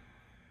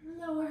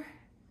 Lower.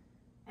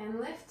 And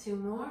lift. 2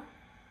 more.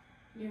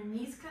 Your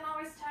knees can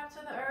always tap to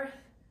the earth.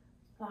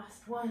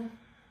 Last one.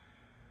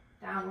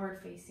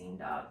 Downward facing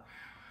dog.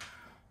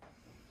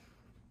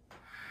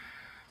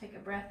 Take a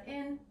breath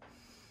in.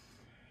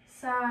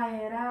 Sigh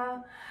it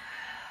out.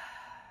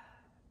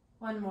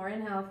 1 more.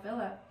 Inhale,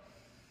 fill up.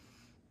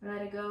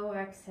 Let it go.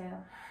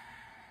 Exhale.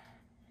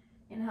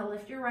 Inhale,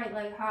 lift your right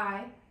leg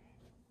high.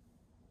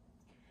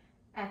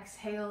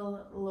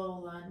 Exhale, low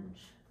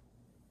lunge.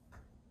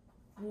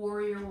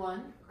 Warrior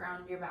 1,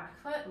 ground your back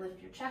foot,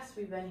 lift your chest,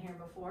 we've been here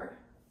before.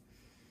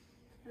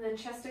 And then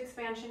chest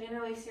expansion,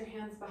 interlace your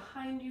hands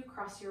behind you,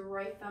 cross your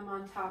right thumb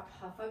on top,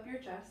 puff up your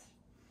chest.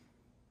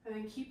 And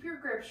then keep your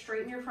grip,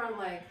 straighten your front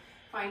leg.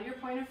 Find your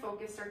point of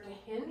focus, start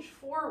to hinge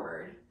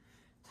forward,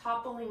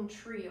 toppling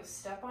trio.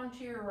 Step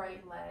onto your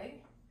right leg,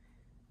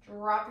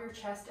 drop your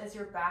chest as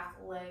your back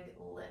leg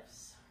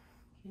lifts.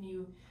 Can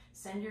you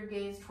send your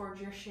gaze towards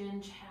your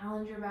shin,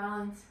 challenge your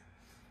balance,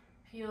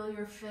 peel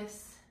your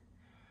fists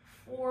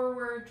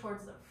forward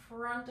towards the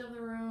front of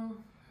the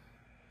room.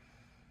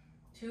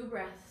 2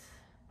 breaths.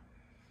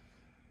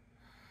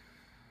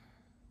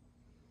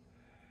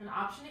 An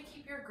option to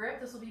keep your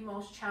grip. This will be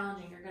most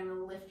challenging. You're going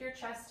to lift your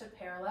chest to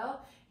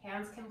parallel.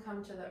 Hands can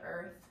come to the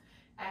earth.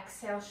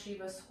 Exhale,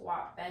 Shiva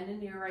squat. Bend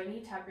into your right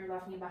knee. Tap your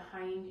left knee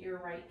behind your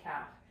right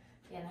calf.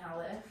 Inhale,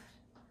 lift.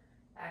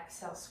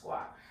 Exhale,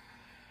 squat.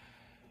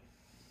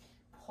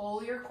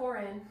 Pull your core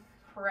in.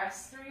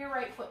 Press through your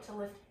right foot to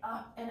lift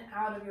up and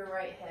out of your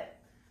right hip.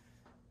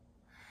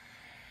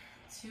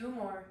 2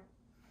 more.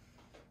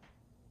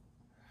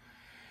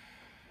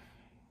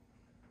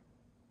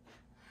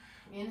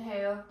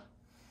 Inhale,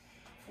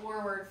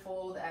 forward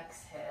fold,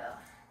 exhale.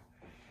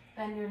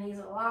 Bend your knees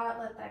a lot,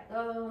 let that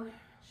go,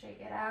 shake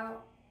it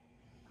out.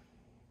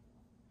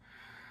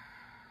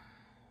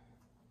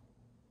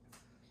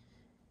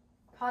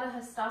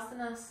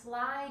 Padahastasana,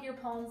 slide your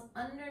palms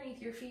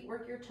underneath your feet,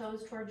 work your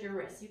toes towards your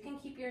wrists. You can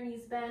keep your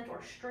knees bent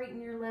or straighten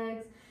your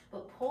legs,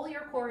 but pull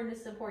your core in to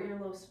support your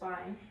low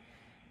spine.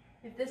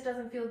 If this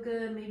doesn't feel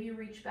good, maybe you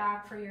reach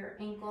back for your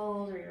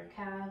ankles or your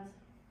calves.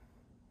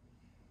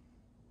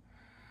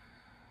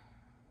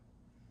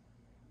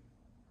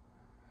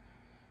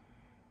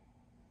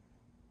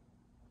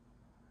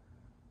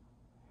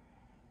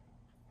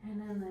 And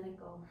then let it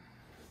go.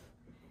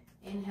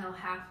 Inhale,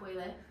 halfway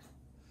lift.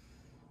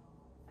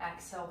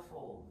 Exhale,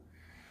 fold.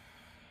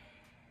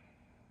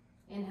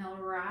 Inhale,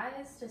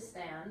 rise to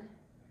stand.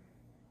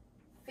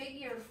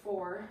 Figure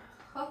 4,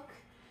 hook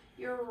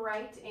your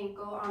right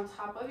ankle on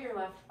top of your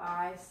left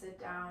thigh, sit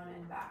down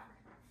and back.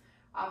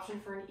 Option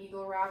for an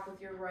eagle wrap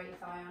with your right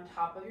thigh on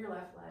top of your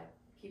left leg.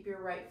 Keep your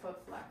right foot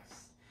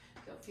flexed.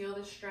 You'll feel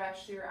the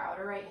stretch through your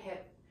outer right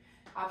hip.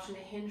 Option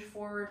to hinge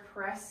forward,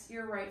 press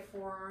your right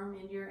forearm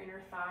into your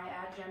inner thigh,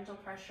 add gentle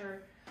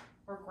pressure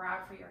or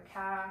grab for your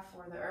calf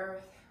or the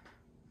earth.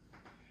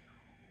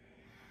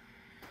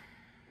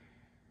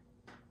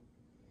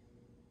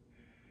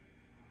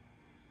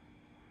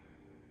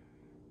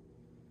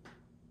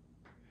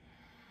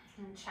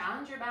 And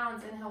challenge your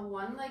balance. Inhale,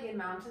 one-legged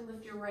mountain.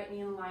 Lift your right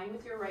knee in line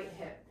with your right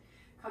hip.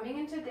 Coming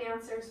into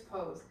dancer's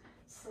pose.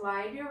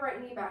 Slide your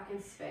right knee back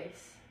in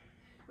space.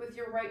 With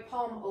your right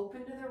palm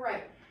open to the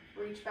right.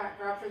 Reach back,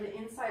 grab for the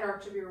inside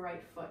arch of your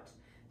right foot.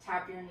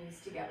 Tap your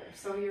knees together.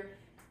 So your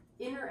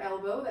inner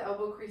elbow, the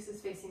elbow crease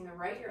is facing the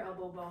right, your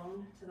elbow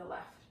bone to the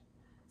left.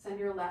 Send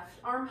your left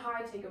arm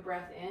high, take a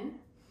breath in.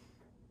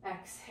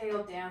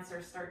 Exhale,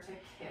 dancer, start to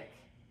kick.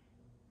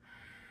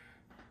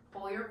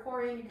 Pull your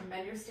core in, you can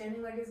bend your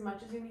standing leg as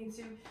much as you need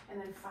to,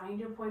 and then find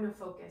your point of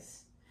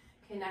focus.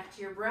 Connect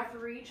to your breath,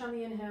 reach on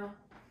the inhale,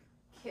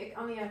 kick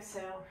on the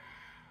exhale.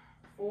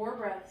 4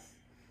 breaths.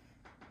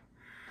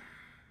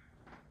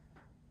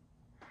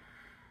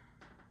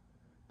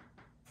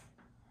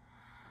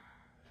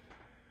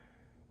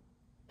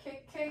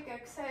 Kick, kick,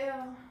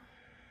 exhale.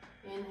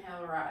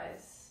 Inhale,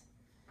 rise.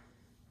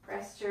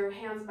 Rest your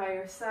hands by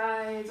your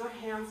sides or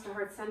hands to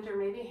heart center,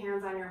 maybe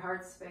hands on your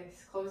heart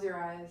space. Close your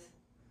eyes.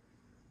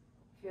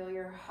 Feel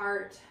your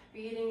heart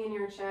beating in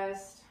your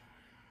chest.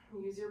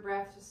 Use your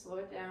breath to slow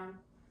it down.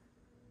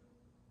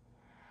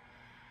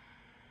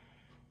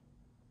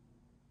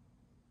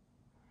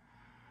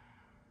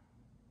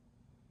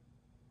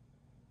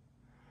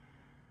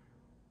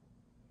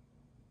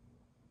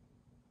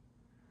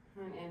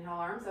 And inhale,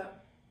 arms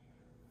up.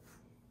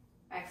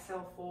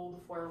 Exhale,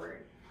 fold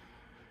forward.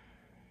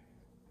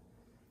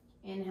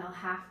 Inhale,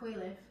 halfway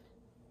lift.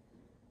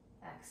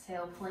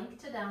 Exhale, plank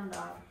to down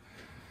dog.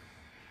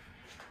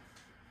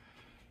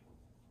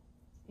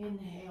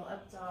 Inhale,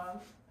 up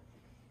dog.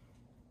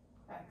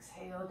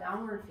 Exhale,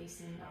 downward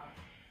facing dog.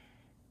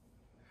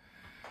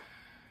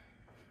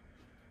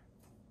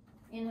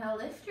 Inhale,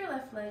 lift your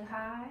left leg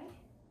high.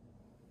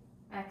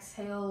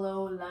 Exhale,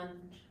 low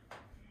lunge.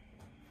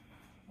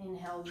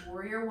 Inhale,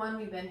 warrior one.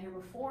 We've been here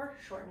before.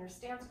 Shorten your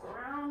stance,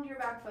 ground your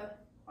back foot,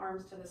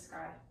 arms to the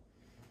sky.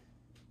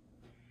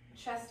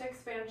 Chest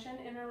expansion,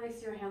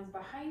 interlace your hands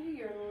behind you.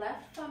 Your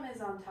left thumb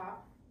is on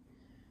top.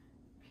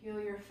 Peel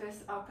your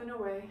fists up and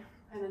away.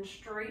 And then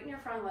straighten your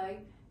front leg,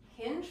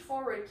 hinge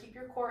forward, keep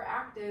your core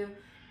active,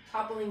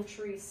 toppling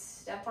tree,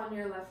 step on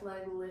your left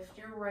leg, lift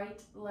your right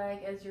leg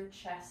as your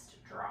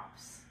chest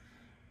drops.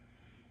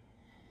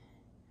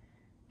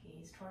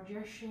 Gaze toward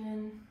your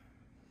shin.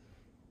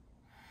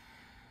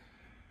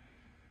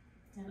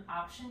 An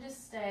option to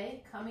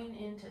stay, coming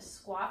into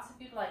squats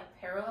if you'd like,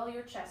 parallel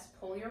your chest,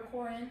 pull your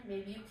core in,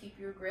 maybe you keep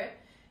your grip,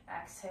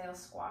 exhale,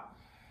 squat.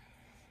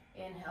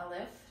 Inhale,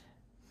 lift.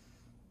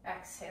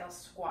 Exhale,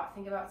 squat.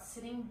 Think about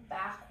sitting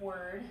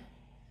backward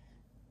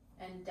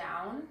and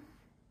down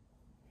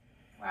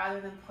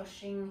rather than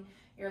pushing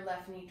your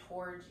left knee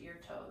towards your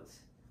toes.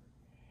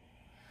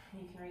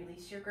 You can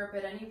release your grip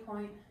at any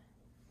point.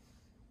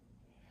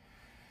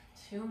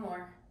 2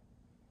 more.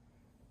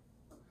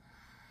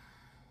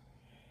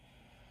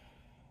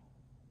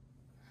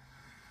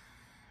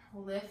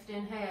 Lift,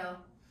 inhale.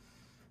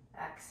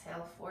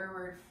 Exhale,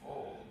 forward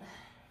fold.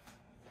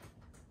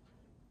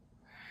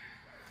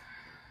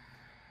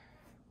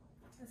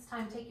 This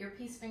time, take your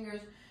peace fingers,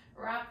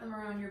 wrap them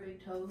around your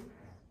big toes.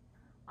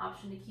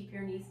 Option to keep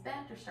your knees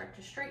bent or start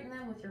to straighten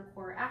them with your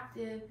core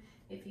active.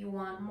 If you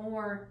want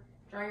more,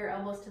 draw your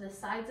elbows to the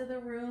sides of the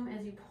room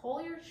as you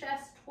pull your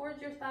chest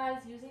towards your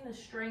thighs using the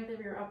strength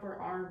of your upper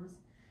arms.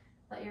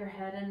 Let your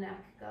head and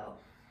neck go.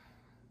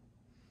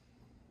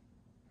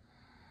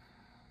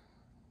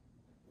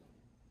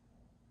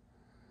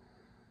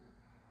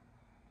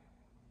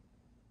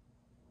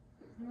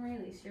 And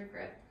release your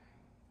grip.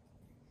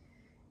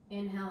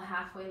 Inhale,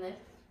 halfway lift.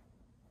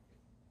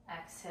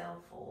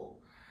 Exhale, fold.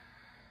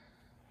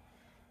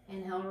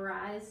 Inhale,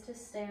 rise to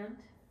stand.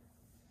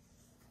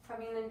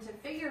 Coming into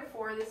figure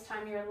 4, this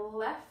time your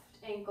left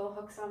ankle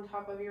hooks on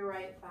top of your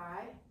right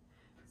thigh.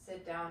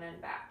 Sit down and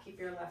back. Keep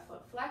your left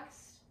foot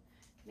flexed.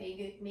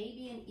 Maybe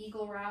an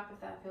eagle wrap if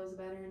that feels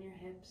better in your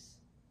hips.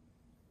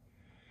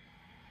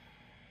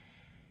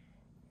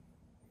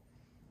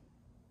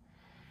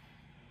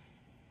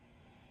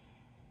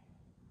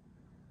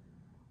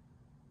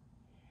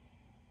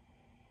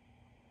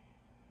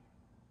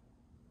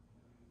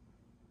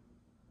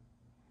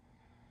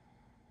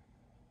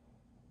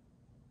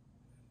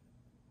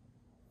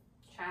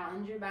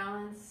 Challenge your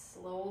balance.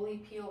 Slowly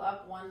peel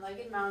up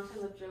one-legged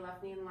mountain. Lift your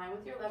left knee in line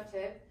with your left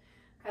hip.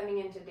 Coming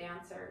into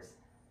dancers.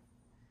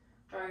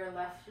 Draw your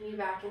left knee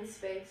back in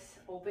space.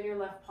 Open your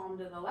left palm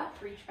to the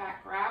left. Reach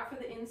back. Grab for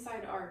the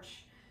inside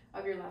arch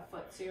of your left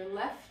foot. So your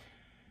left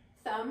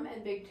thumb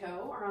and big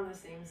toe are on the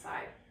same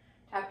side.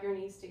 Tap your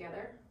knees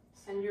together.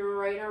 Send your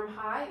right arm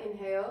high.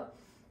 Inhale.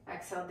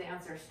 Exhale,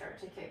 dancer. Start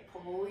to kick.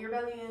 Pull your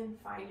belly in.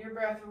 Find your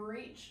breath.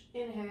 Reach.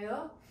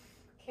 Inhale.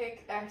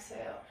 Kick.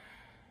 Exhale.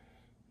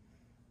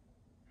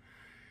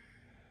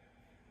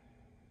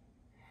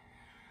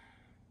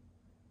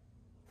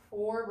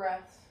 4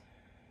 breaths.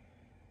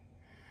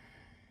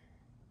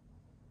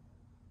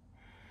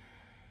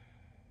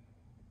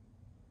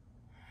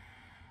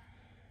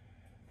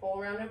 Full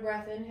round of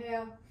breath,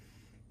 inhale,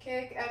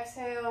 kick,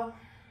 exhale,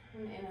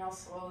 and inhale,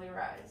 slowly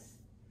rise.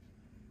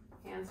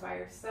 Hands by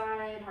your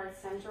side, heart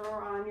center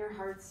or on your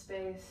heart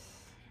space.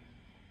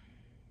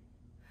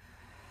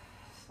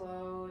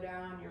 Slow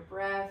down your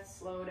breath,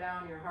 slow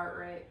down your heart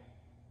rate.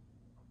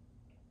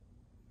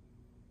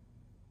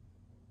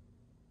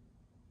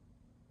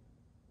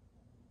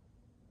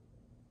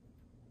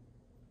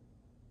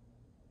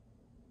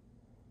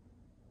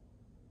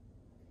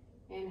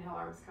 Inhale,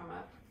 arms come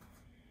up.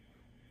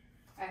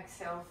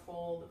 Exhale,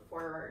 fold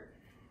forward.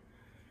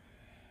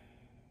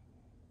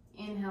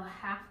 Inhale,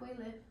 halfway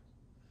lift.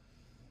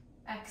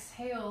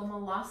 Exhale,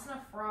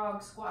 Malasana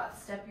Frog, squat,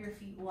 step your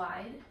feet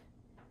wide.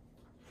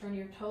 Turn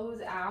your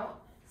toes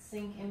out,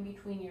 sink in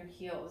between your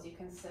heels. You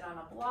can sit on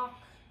a block.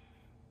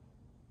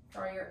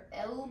 Draw your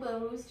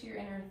elbows to your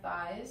inner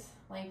thighs.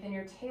 Lengthen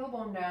your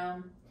tailbone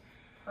down.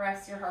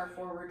 Press your heart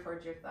forward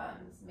towards your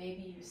thumbs.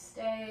 Maybe you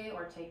stay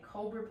or take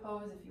Cobra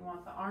pose if you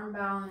want the arm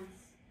balance.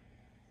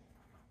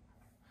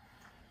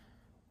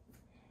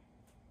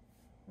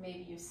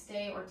 Maybe you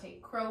stay or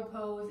take crow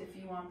pose if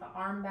you want the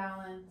arm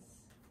balance.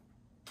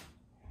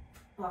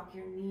 Lock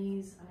your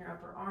knees on your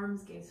upper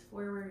arms, gaze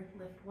forward,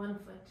 lift one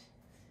foot,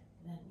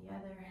 and then the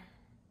other.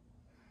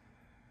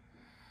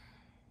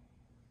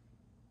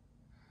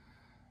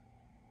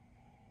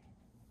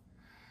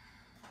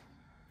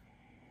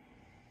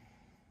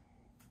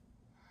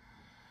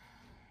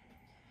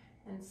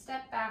 And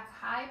step back,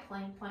 high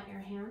plank, plant your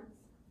hands.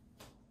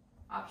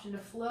 Option to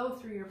flow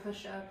through your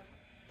push-up.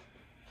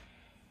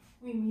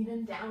 We meet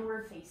in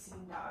downward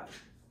facing dog.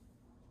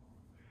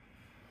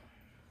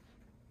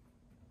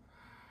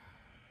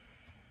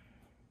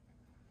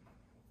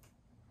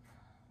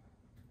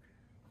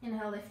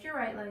 Inhale, lift your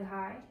right leg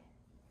high.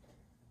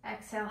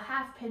 Exhale,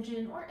 half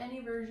pigeon or any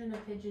version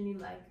of pigeon you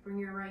like. Bring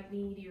your right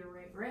knee to your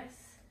right wrist.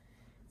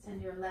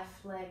 Send your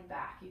left leg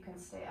back. You can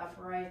stay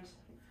upright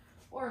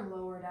or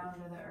lower down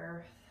to the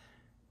earth.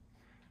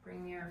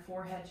 Bring your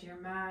forehead to your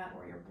mat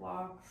or your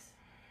blocks.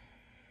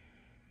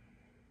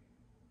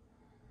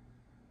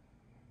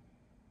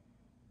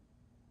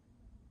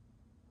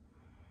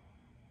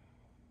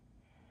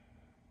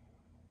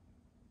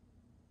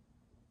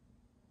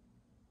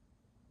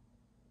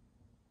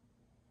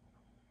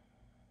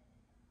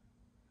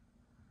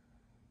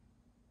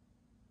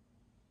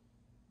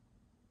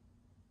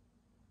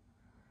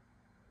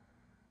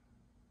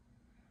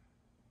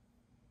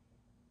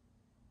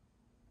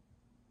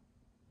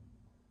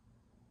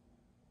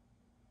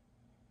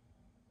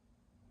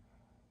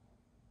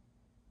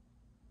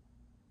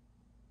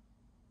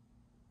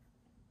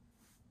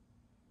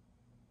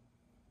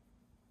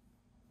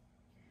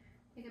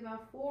 Take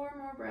about 4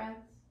 more breaths.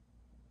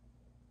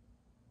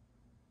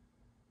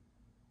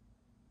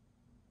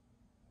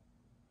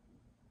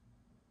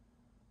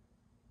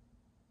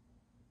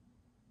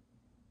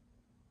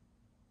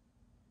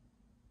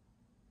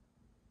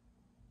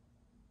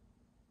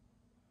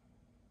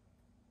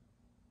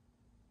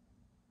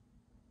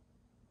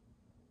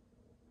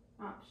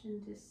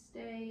 Option to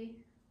stay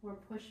or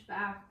push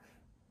back.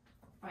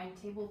 Find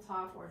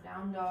tabletop or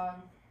down dog.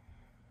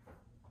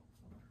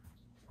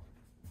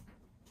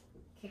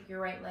 Kick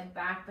your right leg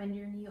back, bend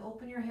your knee,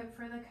 open your hip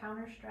for the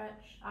counter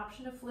stretch.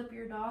 Option to flip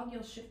your dog.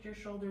 You'll shift your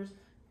shoulders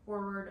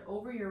forward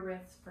over your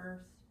wrists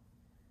first.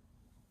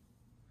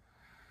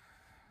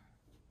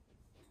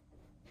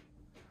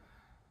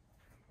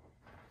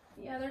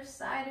 The other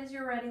side as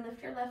you're ready.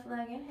 Lift your left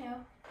leg,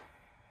 inhale.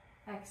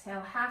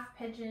 Exhale, half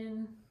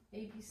pigeon,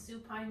 maybe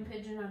supine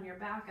pigeon on your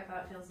back if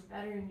that feels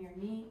better in your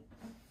knee.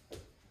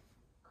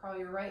 Crawl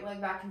your right leg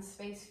back in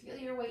space. Feel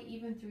your weight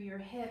even through your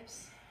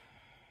hips.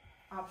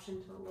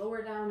 Option to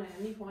lower down at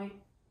any point.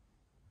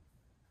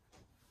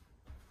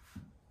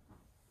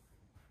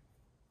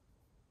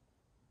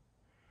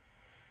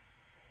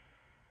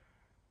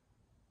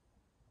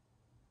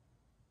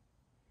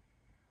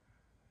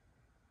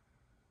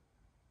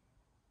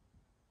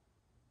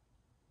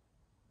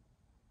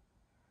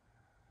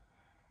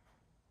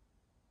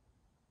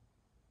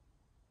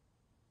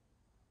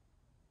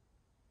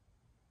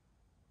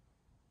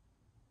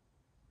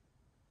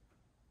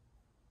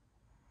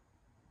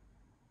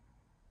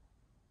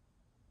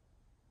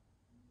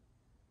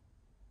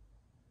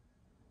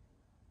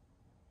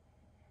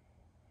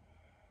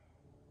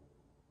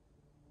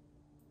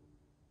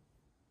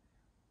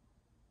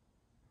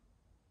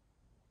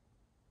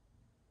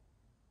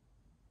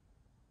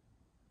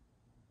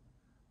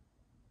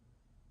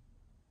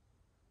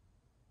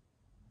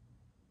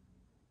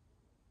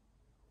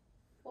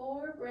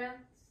 Four breaths.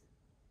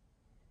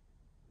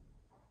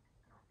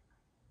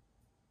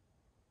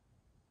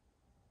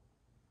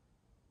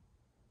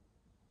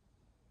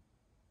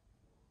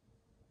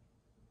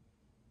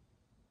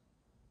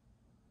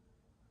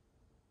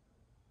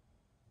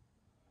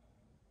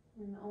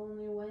 And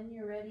only when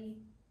you're ready,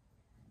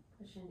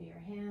 push into your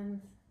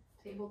hands,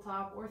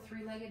 tabletop or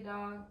three-legged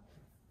dog.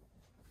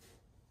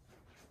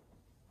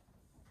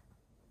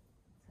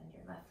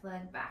 Your left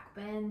leg back,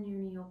 bend your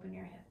knee, open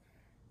your hip.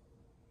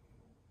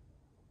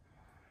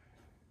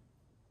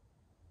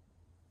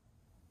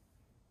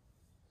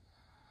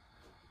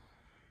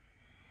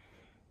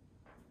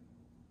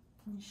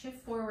 And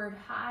shift forward,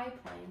 high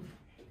plank.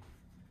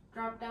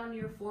 Drop down to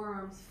your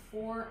forearms,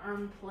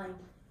 forearm plank.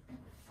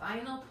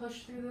 Final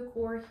push through the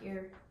core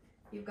here.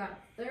 You've got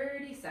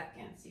 30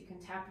 seconds. You can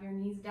tap your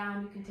knees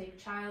down. You can take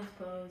child's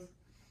pose.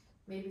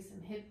 Maybe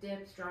some hip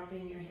dips,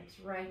 dropping your hips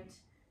right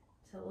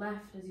to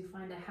left as you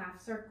find a half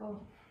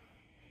circle.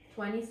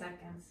 20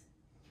 seconds.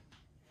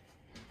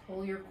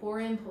 Pull your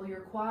core in, pull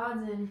your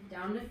quads in,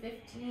 down to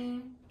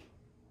 15.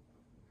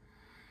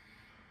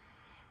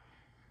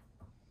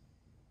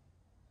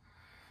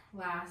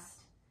 Last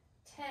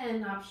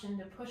 10, option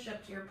to push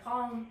up to your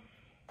palm,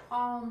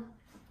 palm,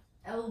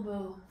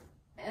 elbow,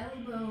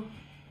 elbow.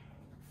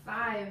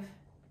 5,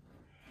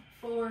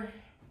 4,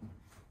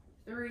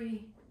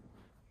 3,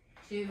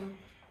 2,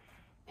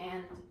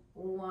 and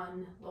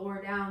 1.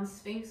 Lower down,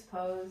 Sphinx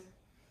pose.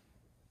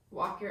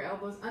 Walk your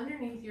elbows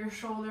underneath your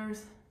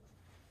shoulders.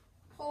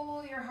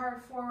 Pull your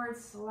heart forward,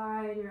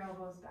 slide your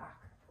elbows back.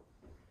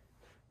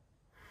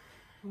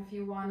 If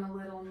you want a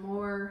little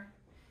more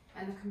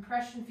and the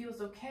compression feels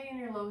okay in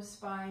your low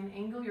spine,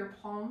 angle your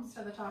palms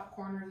to the top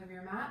corners of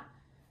your mat.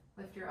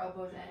 Lift your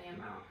elbows any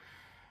amount.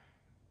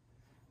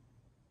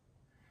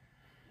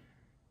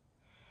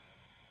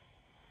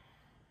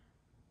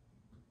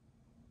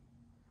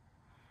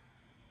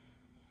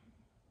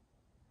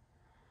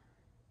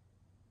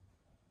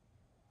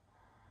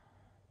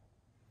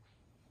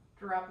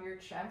 Drop your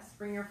chest,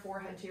 bring your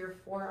forehead to your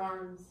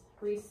forearms.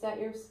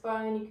 Reset your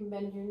spine, you can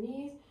bend your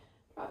knees.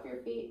 Drop your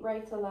feet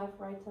right to left,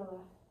 right to left.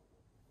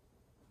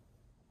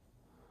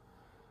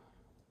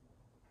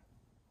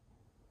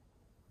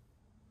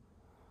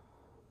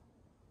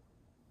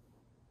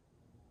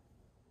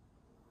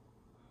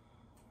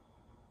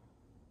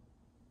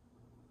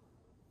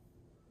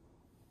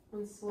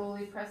 And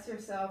slowly press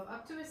yourself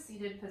up to a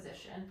seated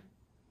position.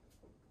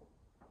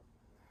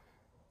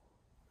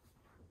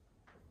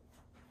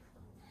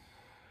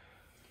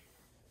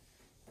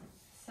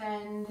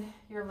 Send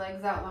your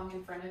legs out long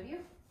in front of you.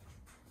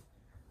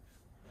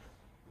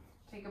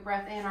 Take a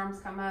breath in, arms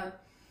come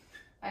up.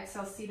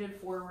 Exhale, seated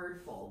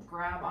forward fold.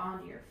 Grab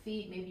onto your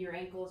feet, maybe your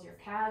ankles, your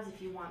calves.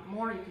 If you want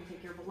more, you can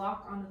take your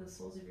block onto the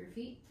soles of your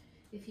feet.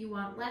 If you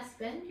want less,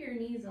 bend your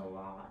knees a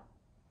lot.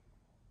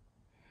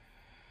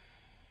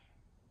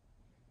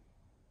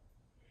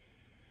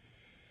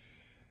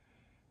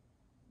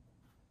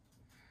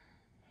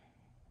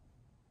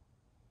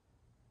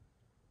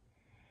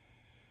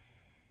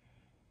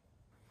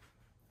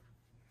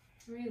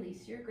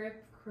 Release your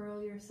grip,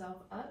 curl yourself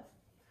up.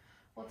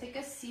 We'll take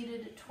a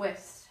seated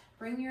twist.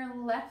 Bring your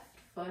left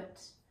foot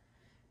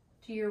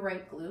to your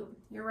right glute.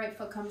 Your right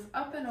foot comes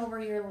up and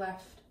over your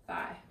left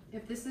thigh.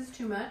 If this is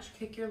too much,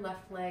 kick your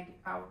left leg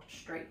out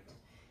straight.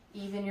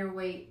 Even your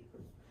weight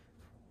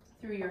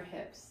through your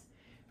hips.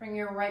 Bring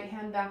your right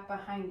hand back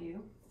behind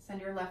you.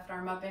 Send your left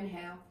arm up,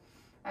 inhale.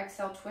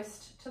 Exhale,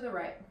 twist to the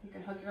right. You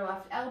can hook your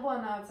left elbow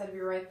on the outside of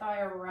your right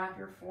thigh or wrap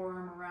your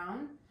forearm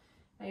around.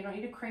 Now you don't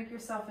need to crank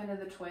yourself into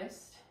the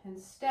twist.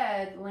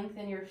 Instead,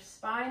 lengthen your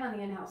spine on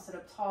the inhale, sit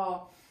up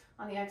tall.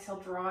 On the exhale,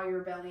 draw your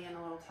belly in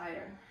a little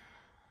tighter.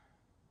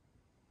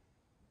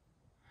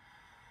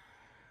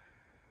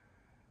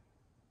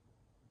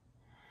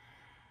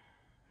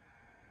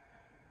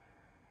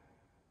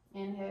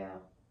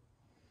 Inhale.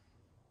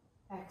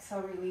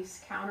 Exhale,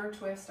 release, counter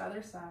twist,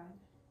 other side.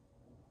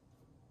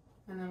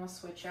 And then we'll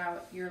switch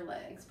out your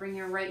legs. Bring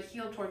your right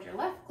heel towards your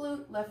left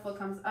glute. Left foot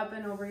comes up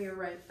and over your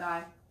right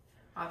thigh.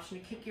 Option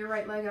to kick your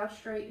right leg out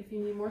straight if you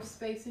need more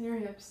space in your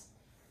hips.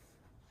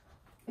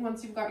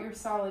 Once you've got your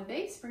solid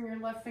base, bring your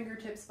left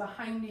fingertips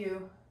behind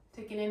you.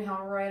 Take an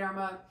inhale, right arm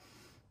up.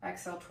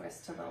 Exhale,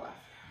 twist to the left.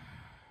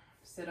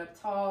 Sit up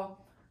tall,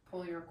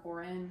 pull your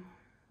core in.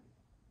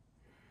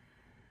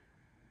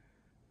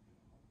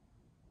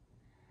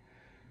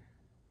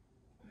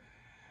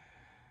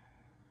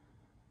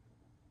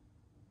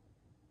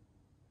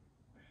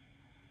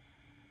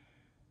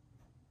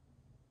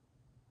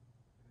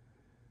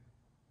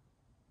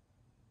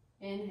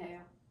 Inhale.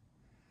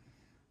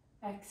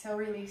 Exhale,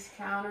 release,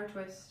 counter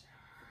twist.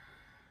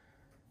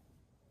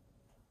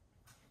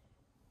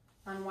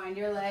 Unwind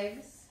your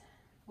legs.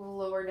 We'll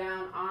lower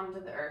down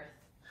onto the earth.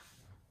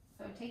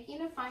 So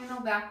taking a final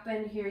back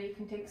bend here, you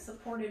can take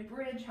supported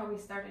bridge, how we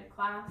started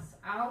class.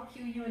 I'll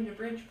cue you into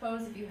bridge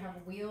pose. If you have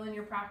a wheel in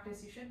your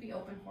practice, you should be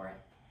open for it.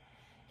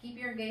 Keep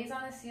your gaze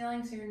on the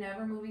ceiling so you're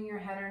never moving your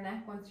head or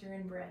neck once you're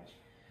in bridge.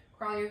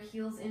 Crawl your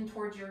heels in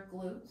towards your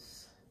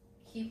glutes.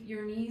 Keep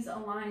your knees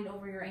aligned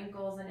over your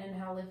ankles and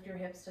inhale, lift your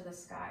hips to the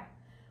sky.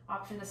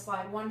 Option to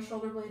slide one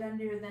shoulder blade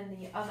under, then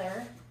the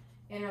other.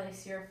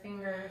 Interlace your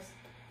fingers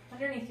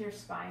underneath your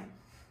spine.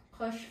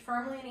 Push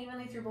firmly and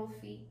evenly through both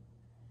feet.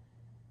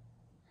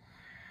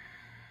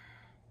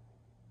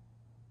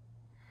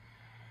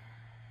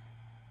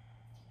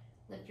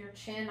 Lift your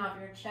chin off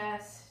your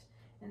chest.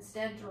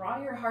 Instead,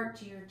 draw your heart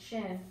to your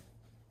chin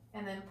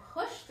and then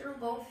push through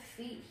both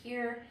feet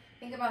here.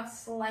 Think about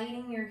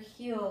sliding your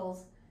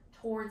heels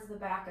towards the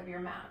back of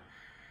your mat.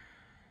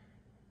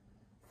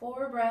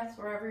 4 breaths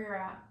wherever you're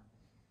at.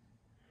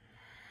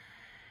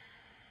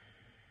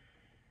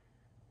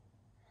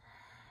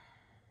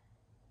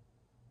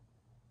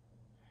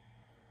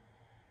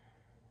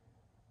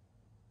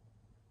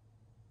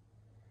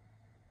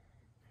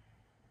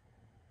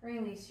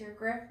 Release your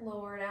grip,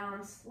 lower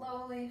down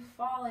slowly,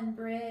 fall and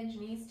bridge,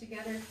 knees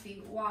together,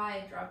 feet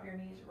wide, drop your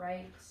knees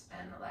right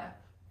and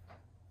left.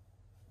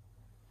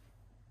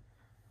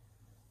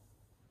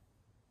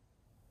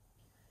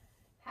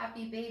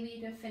 Happy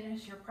baby to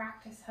finish your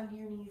practice. Hug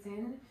your knees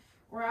in.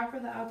 Wrap for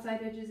the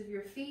outside edges of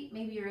your feet,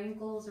 maybe your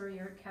ankles or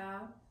your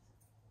calves.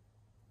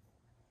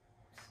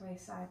 Sway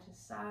side to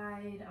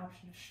side.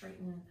 Option to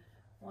straighten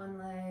one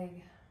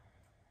leg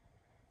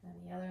and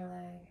the other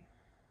leg.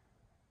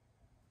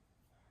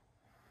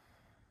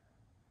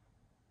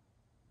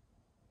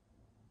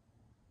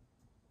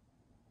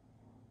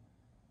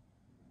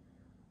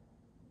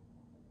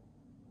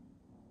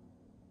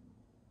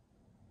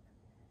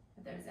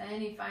 If there's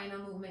any final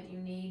movement you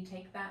need,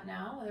 take that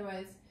now.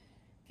 Otherwise,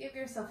 give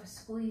yourself a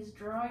squeeze.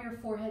 Draw your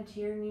forehead to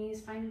your knees.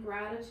 Find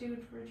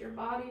gratitude towards your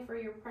body for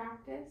your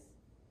practice.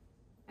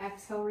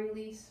 Exhale,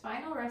 release.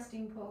 Final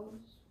resting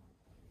pose.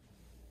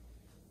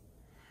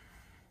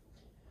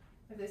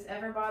 If this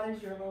ever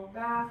bothers your low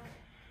back,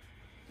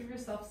 give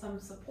yourself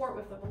some support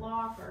with a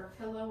block or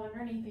a pillow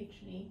underneath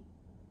each knee.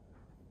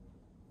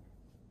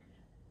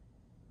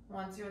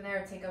 Once you're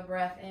there, take a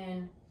breath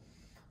in.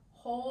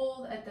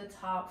 Hold at the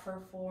top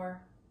for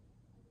 4,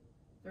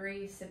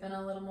 3, sip in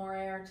a little more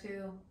air,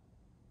 2,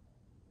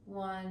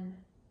 1,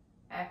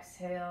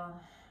 exhale,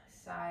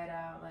 side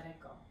out, let it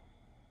go.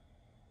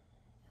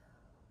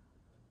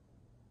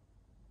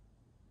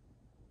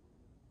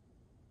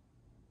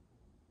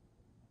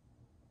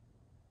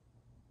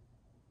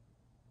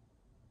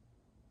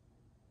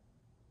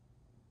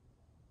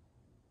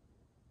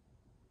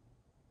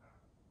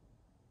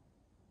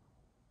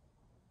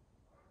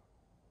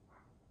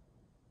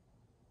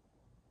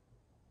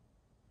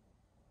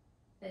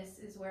 This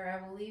is where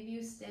I will leave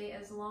you. Stay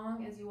as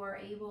long as you are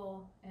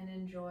able and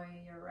enjoy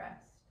your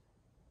rest.